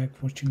go back.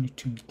 What you need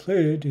to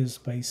include is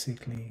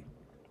basically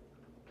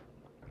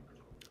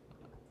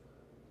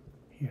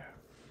here.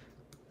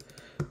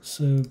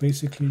 So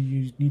basically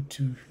you need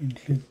to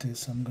include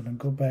this. I'm going to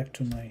go back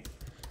to my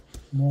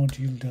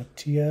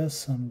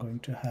module.ts. I'm going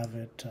to have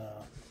it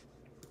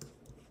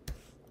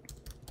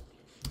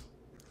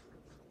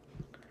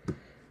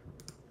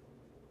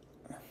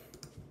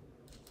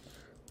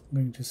I'm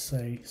going to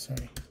say,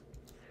 sorry,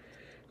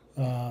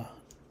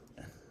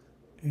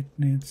 it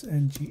needs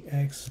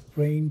ngx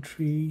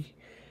braintree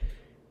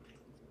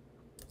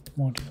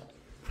module.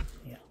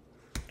 Yeah,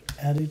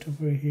 add it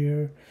over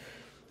here,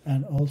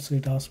 and also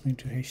it asks me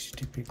to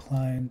HTTP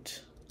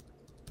client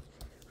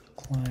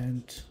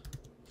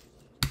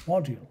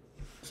module.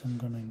 So I'm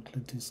going to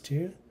include this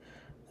too.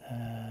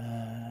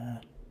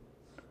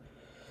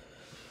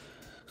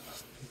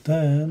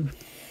 Then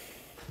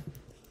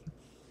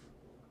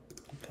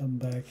come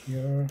back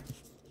here.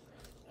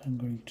 I'm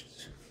going to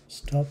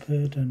stop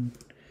it and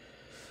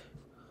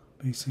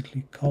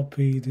basically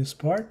copy this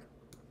part.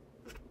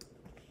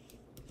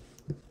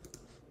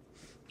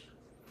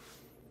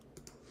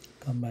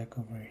 Come back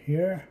over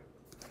here,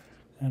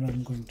 and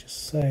I'm going to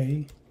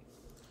say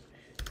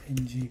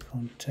ng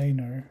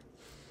container.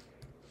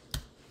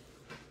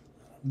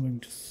 I'm going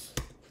to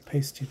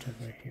paste it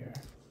over here.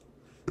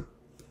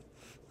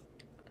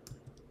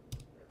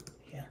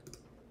 Yeah.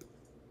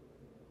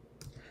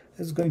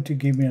 It's going to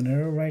give me an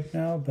error right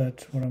now,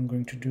 but what I'm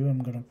going to do,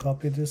 I'm going to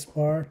copy this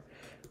part,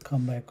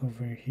 come back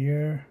over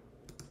here,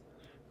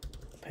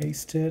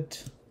 paste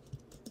it,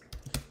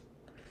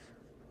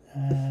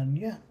 and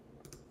yeah.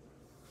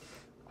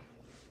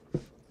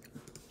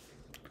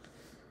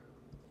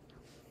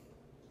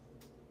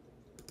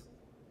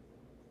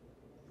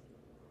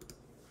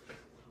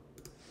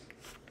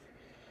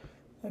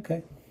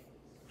 Okay.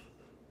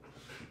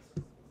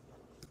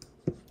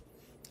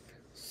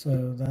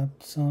 So that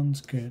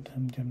sounds good.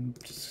 I'm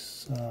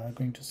just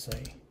going to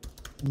say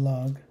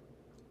log,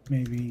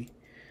 maybe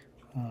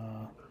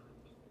oh,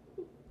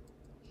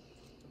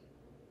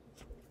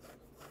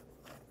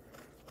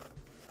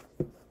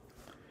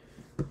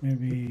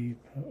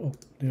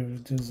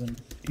 there's an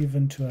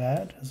event to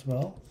add as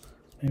well.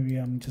 Maybe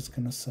I'm just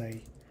gonna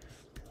say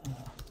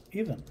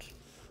event.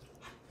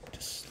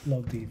 Just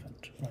log the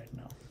event right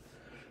now.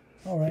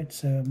 All right,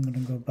 so I'm gonna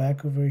go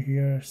back over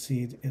here.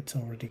 See, it's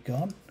already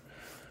gone.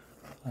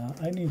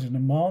 I need an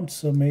amount,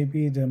 so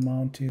maybe the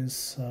amount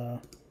is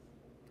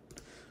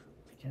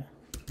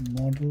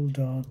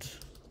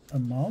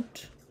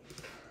model.amount,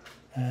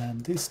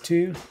 and these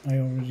two I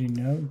already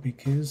know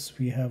because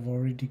we have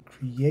already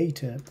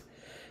created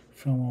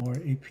from our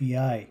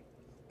API,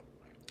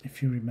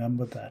 if you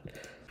remember that.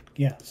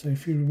 Yeah, so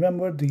if you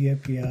remember the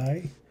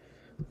API,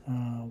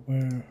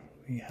 where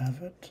we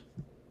have it,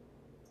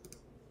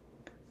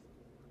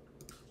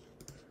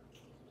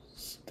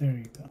 so there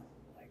you go,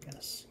 I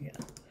guess. Yeah,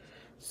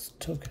 it's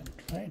token,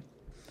 right?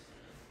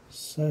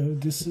 So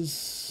this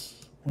is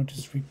what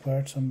is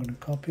required, so I'm going to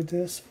copy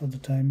this for the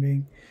time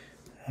being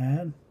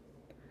and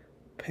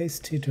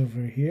paste it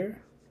over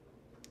here,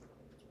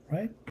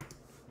 right?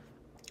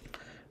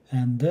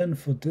 And then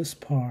for this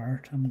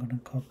part, I'm going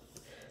to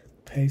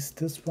paste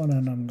this one,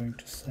 and I'm going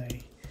to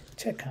say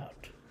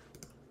checkout.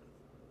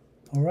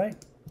 All right.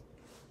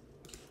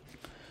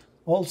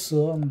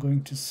 Also, I'm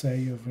going to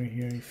say over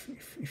here,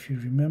 if you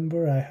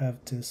remember, I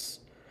have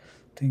this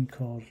thing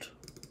called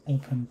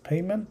open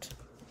payment.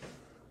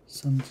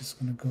 So I'm just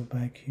going to go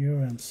back here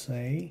and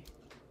say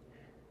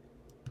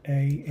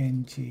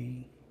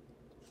ang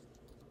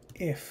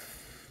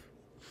if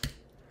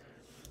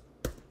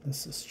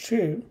this is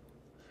true,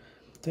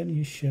 then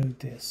you show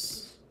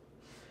this.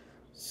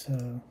 So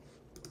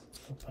let's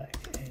go back,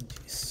 ng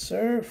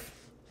serve.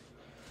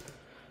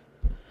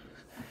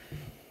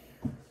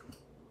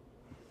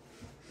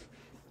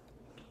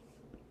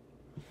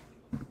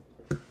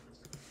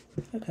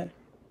 Okay.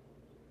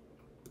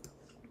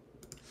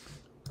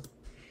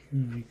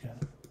 Here we go.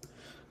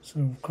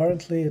 So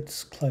currently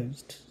it's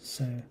closed.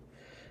 So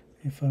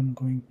if I'm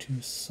going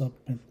to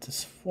submit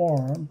this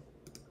form,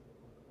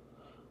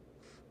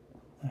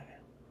 okay,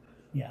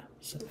 yeah,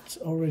 so it's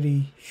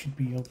already should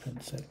be open.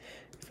 So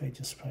if I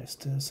just press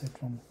this, it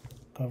will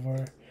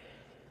cover.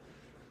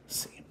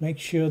 See, make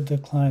sure the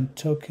client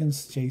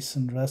tokens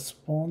JSON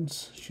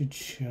response should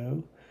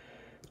show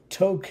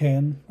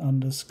token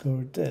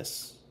underscore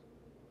this.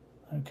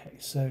 Okay,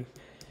 so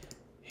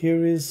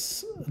here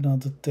is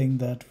another thing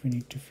that we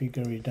need to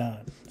figure it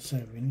out.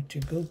 So we need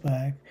to go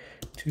back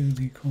to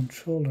the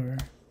controller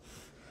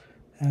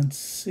and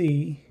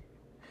see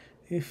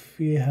if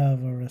we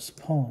have a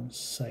response,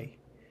 say.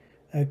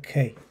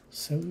 Okay,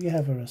 so we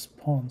have a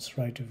response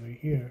right over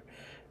here,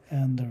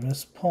 and the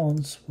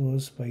response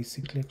was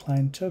basically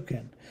client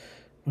token.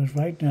 But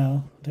right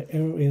now the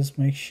error is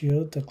make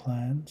sure the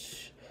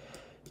client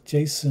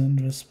JSON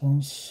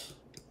response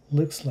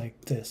looks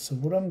like this. So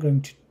what I'm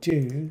going to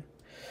do,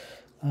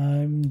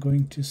 I'm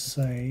going to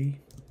say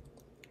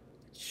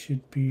it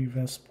should be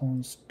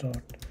response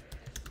dot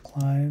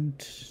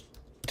client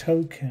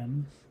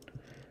token,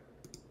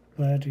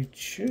 but it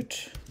should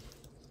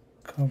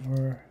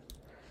cover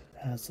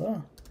as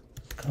a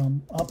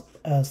come up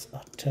as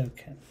a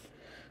token.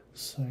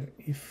 So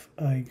if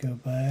I go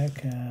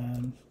back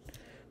and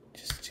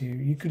just do,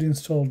 you could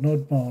install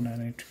NodeMon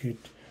and it could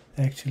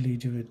actually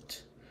do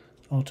it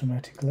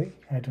automatically.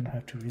 I don't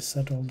have to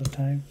reset all the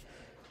time.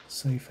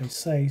 So if I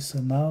say, so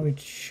now it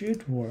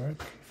should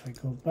work. If I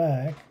go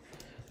back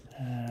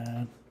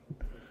and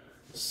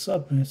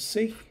submit,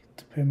 see,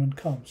 the payment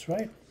comes,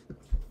 right?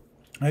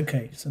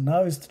 Okay, so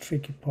now is the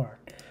tricky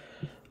part.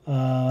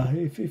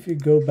 If you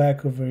go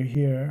back over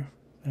here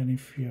and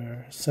if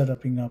you're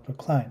setting up a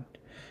client,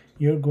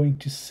 you're going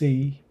to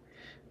see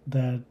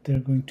that they're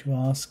going to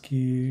ask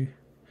you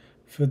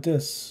for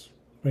this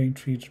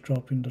braintree to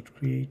drop in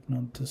 .create,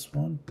 not this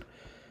one.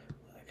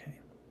 Okay.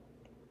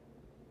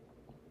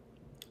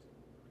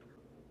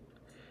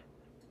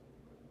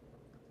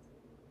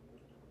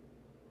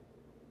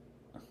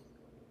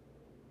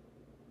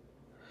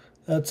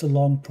 That's a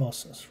long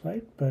process,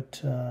 right?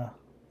 But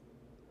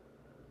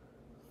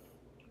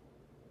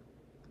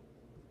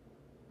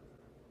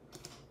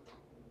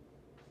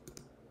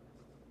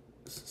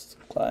this is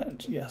the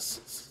client. Yes,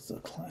 this is the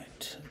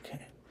client.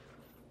 Okay.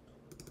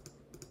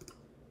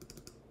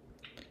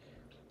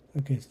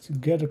 Okay, to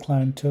get a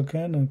client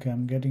token. Okay,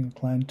 I'm getting a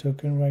client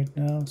token right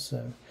now,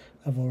 so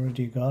I've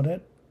already got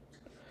it.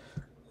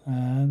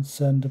 And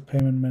send the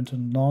payment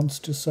method nonce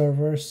to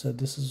server. So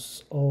this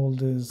is all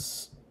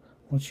this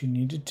what you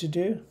needed to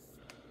do.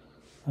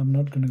 I'm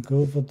not going to go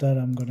over that.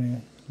 I'm going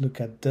to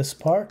look at this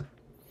part.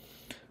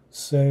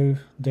 So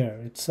there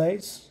it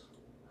says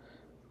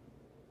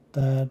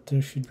that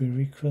there should be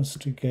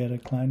request to get a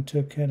client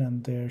token,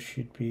 and there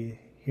should be,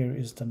 here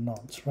is the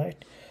nonce,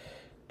 right?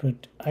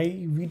 But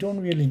we don't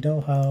really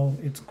know how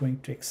it's going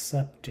to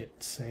accept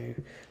it. So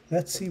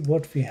let's see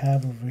what we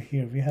have over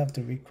here. We have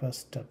the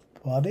request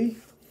body.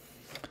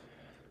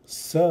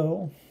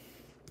 So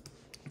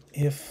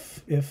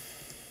if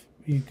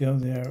you go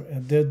there,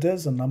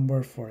 there's a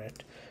number for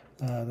it.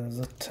 There's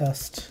a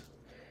test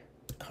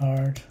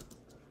card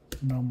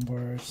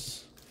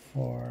numbers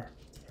for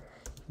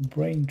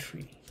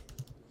Braintree.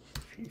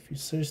 If you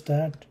search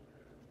that,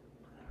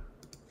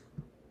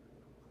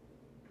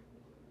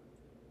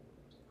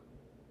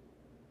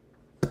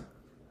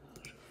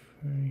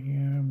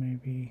 here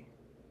maybe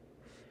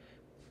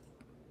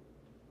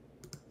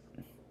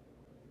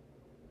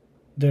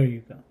there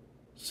you go.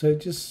 So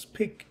just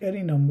pick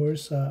any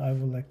numbers. I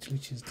will actually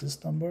choose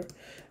this number.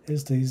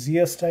 It's the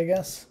easiest, I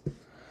guess.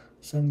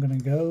 So I'm gonna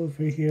go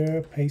over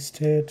here,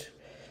 paste it.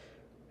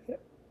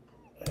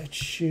 It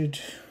should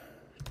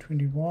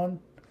 21,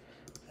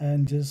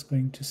 and just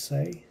going to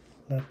say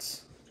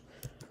let's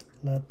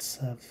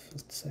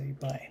say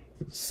bye.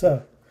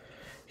 So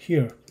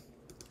here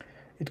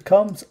it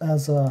comes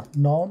as a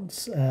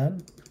nonce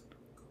and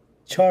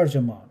charge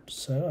amount.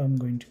 So I'm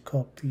going to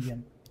copy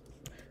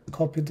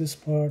this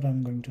part.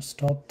 I'm going to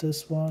stop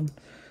this one.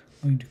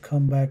 I'm going to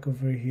come back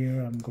over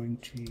here. I'm going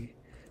to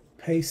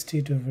paste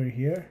it over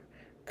here,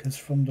 because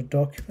from the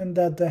document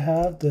that they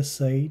have, they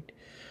say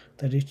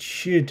that it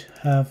should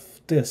have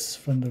this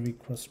from the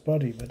request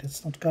body, but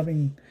it's not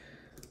coming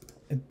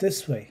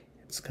this way.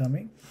 It's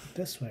coming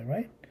this way,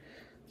 right?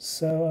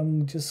 So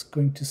I'm just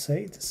going to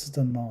say this is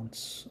the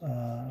nonce.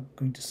 I'm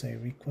going to say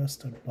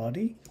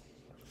request.body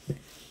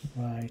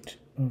right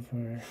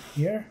over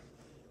here.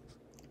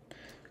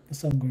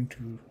 So I'm going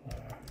to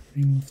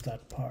remove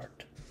that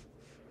part,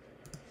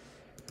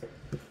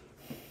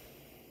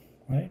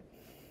 right?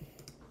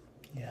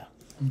 Yeah,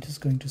 I'm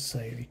just going to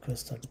say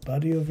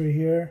request.body over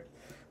here,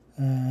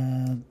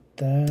 and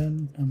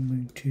then I'm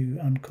going to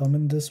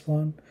uncomment this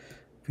one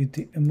with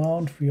the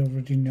amount. We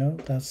already know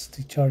that's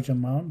the charge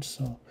amount,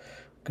 so I'm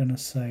gonna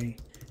say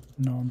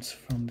nonce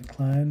from the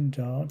client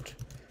dot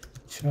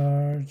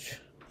charge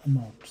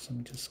amount. So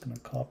I'm just gonna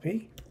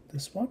copy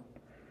this one,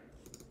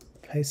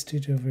 paste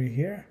it over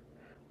here,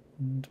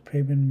 and the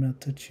payment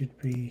method should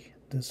be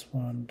this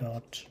one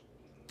dot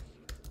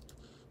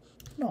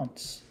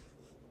nonce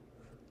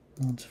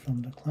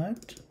from the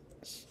client.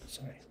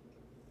 Sorry,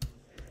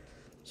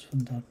 it's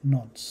from that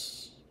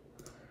nonce.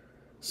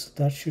 So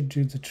that should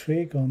do the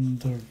trick. On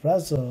the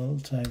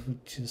result, I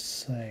would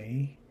just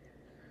say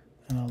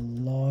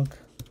log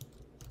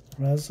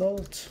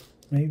result,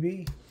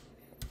 maybe.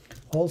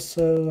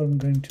 Also, I'm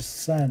going to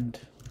send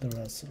the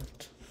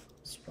result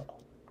as well,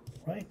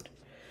 right?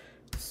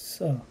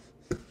 So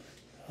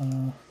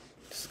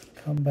just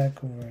come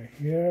back over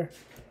here.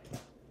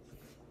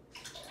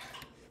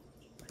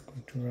 I'm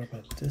going to wrap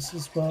up this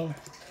as well.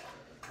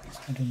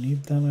 I don't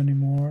need them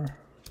anymore.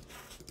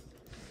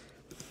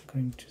 I'm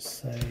going to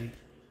say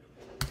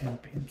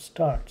npm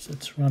starts.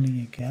 It's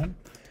running again.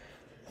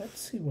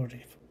 Let's see what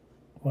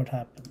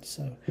happens.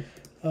 So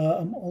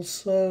I'm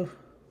also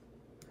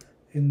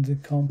in the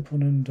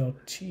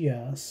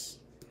component.ts.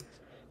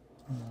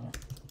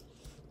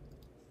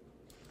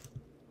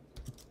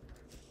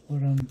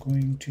 What I'm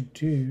going to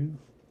do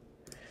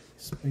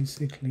is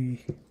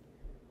basically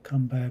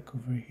come back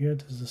over here.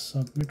 There's a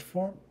submit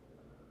form.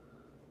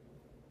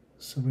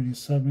 So when you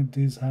submit,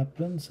 this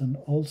happens. And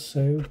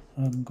also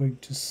I'm going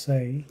to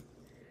say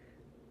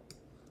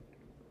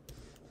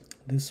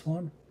this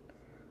one,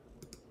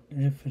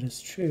 if it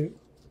is true,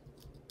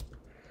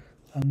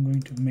 I'm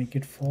going to make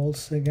it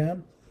false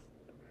again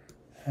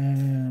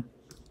and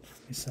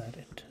reset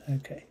it.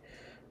 Okay,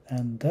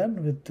 and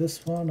then with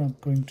this one I'm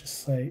going to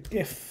say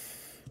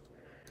if,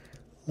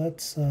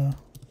 let's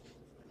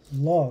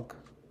log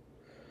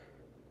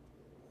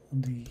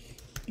the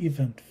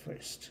event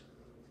first,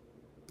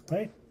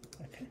 right?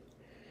 Okay,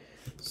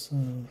 so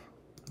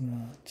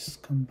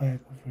just come back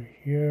over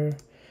here,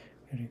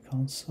 query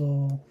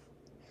console.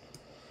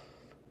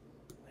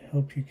 I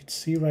hope you can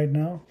see right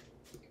now.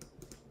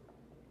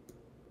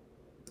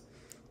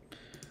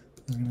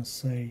 I'm going to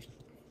say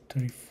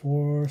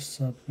 34,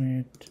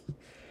 submit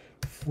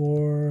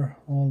 4,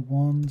 all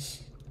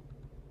ones,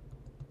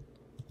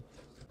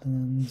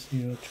 then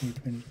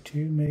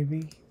 0322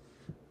 maybe.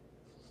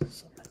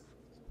 Submit.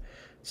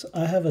 So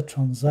I have a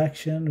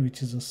transaction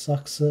which is a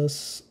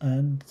success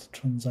and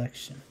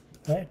transaction,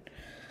 right?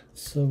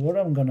 So what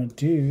I'm going to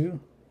do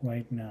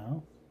right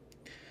now,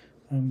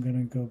 I'm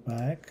going to go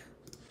back.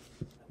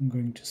 I'm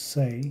going to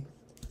say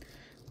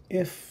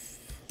if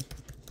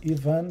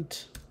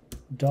event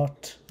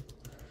dot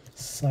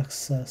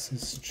success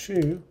is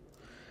true,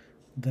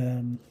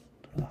 then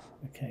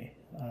okay,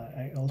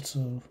 I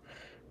also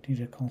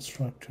need a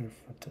constructor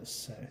for this,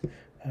 so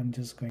I'm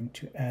just going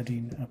to add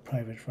in a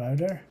private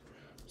router.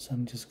 So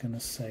I'm just going to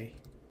say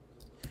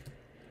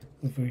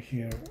over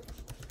here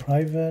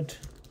private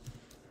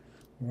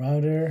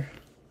router,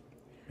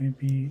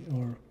 maybe,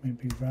 or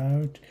maybe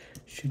route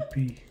should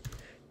be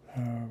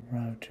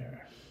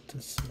router.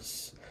 This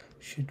is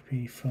should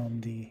be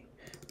from the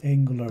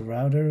Angular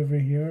router over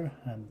here,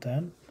 and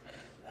then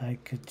I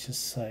could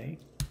just say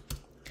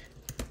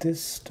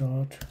this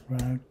dot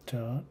route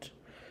dot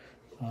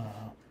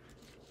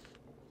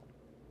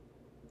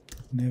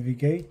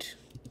navigates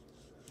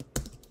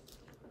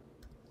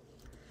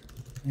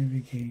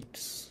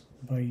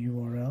by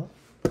URL,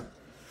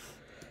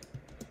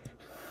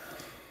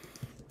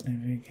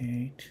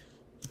 navigate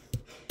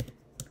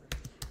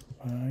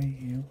by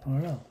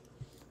URL.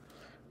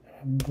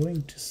 I'm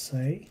going to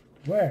say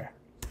where,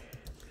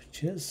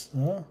 which is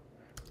a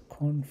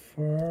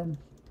confirmation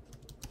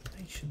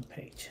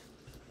page.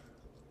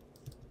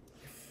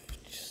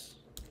 Just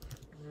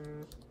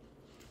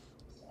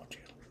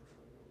module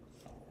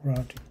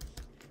routing,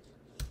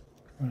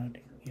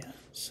 yeah.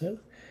 So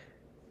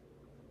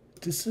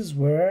this is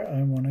where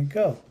I want to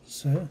go.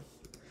 So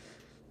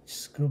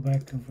just go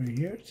back over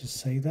here, just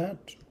say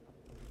that.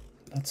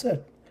 That's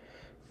it.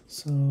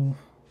 So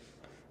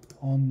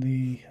on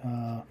the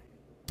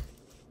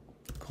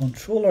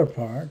controller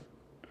part,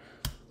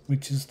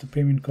 which is the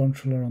payment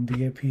controller on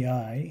the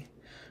API,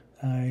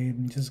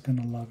 I'm just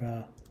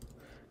gonna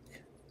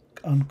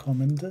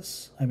comment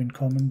this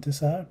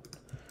out.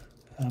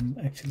 I'm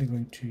actually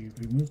going to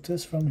remove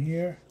this from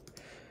here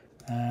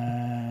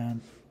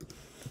and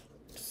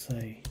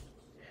say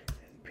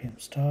npm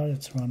start.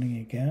 It's running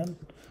again.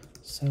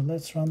 So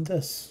let's run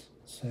this.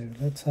 So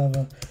let's have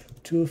a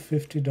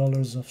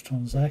 $250 of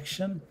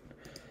transaction,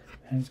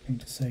 and it's going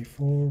to say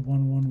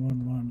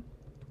 41111.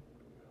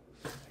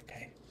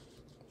 Okay,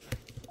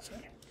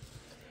 sorry,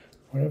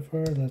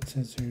 whatever. Let's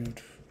say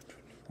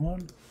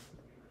 021.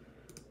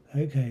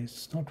 Okay,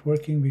 it's not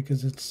working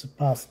because it's a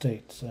past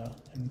date, so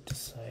I need to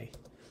say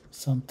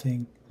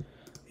something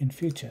in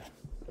future.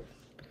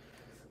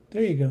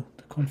 There you go,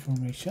 the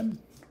confirmation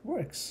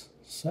works.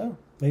 So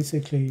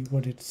basically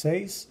what it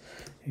says,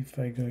 if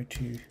I go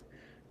to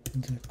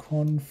the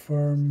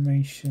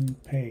confirmation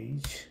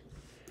page,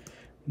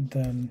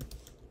 then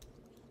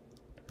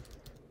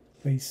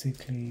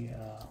basically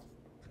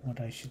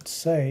what I should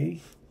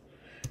say,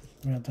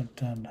 rather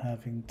than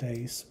having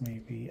this,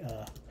 maybe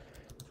a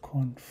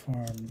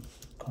confirm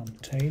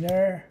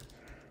container,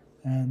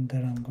 and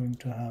then I'm going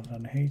to have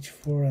an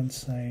h4 and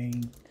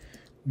saying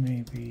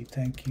maybe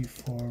thank you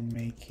for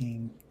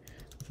making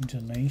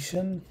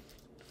donation,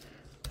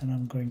 and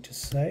I'm going to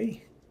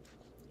say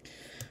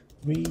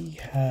we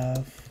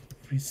have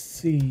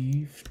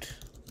received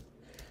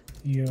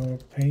your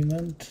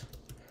payment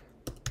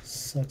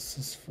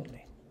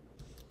successfully.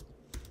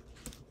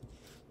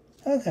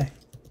 Okay,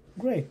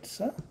 great.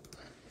 So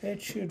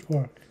it should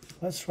work.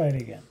 Let's try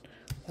it again.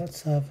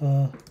 Let's have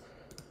a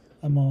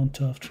amount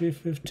of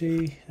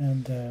 350,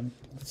 and then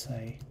let's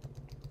say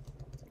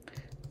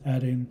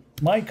add in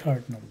my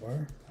card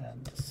number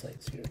and say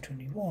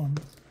 021.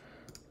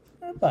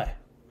 Bye.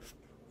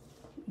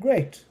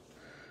 Great.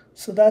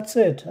 So that's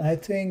it. I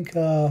think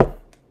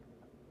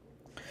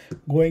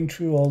going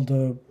through all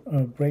the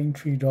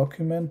Braintree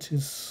document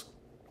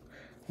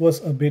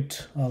was a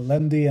bit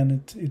lengthy,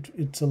 and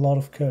it's a lot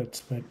of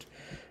codes, but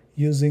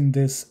using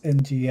this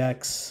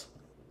NGX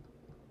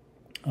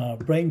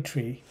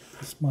Braintree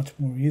is much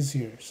more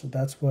easier. So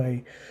that's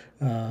why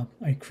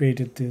I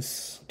created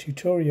this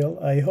tutorial.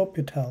 I hope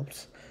it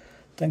helps.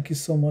 Thank you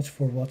so much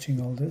for watching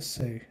all this.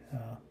 So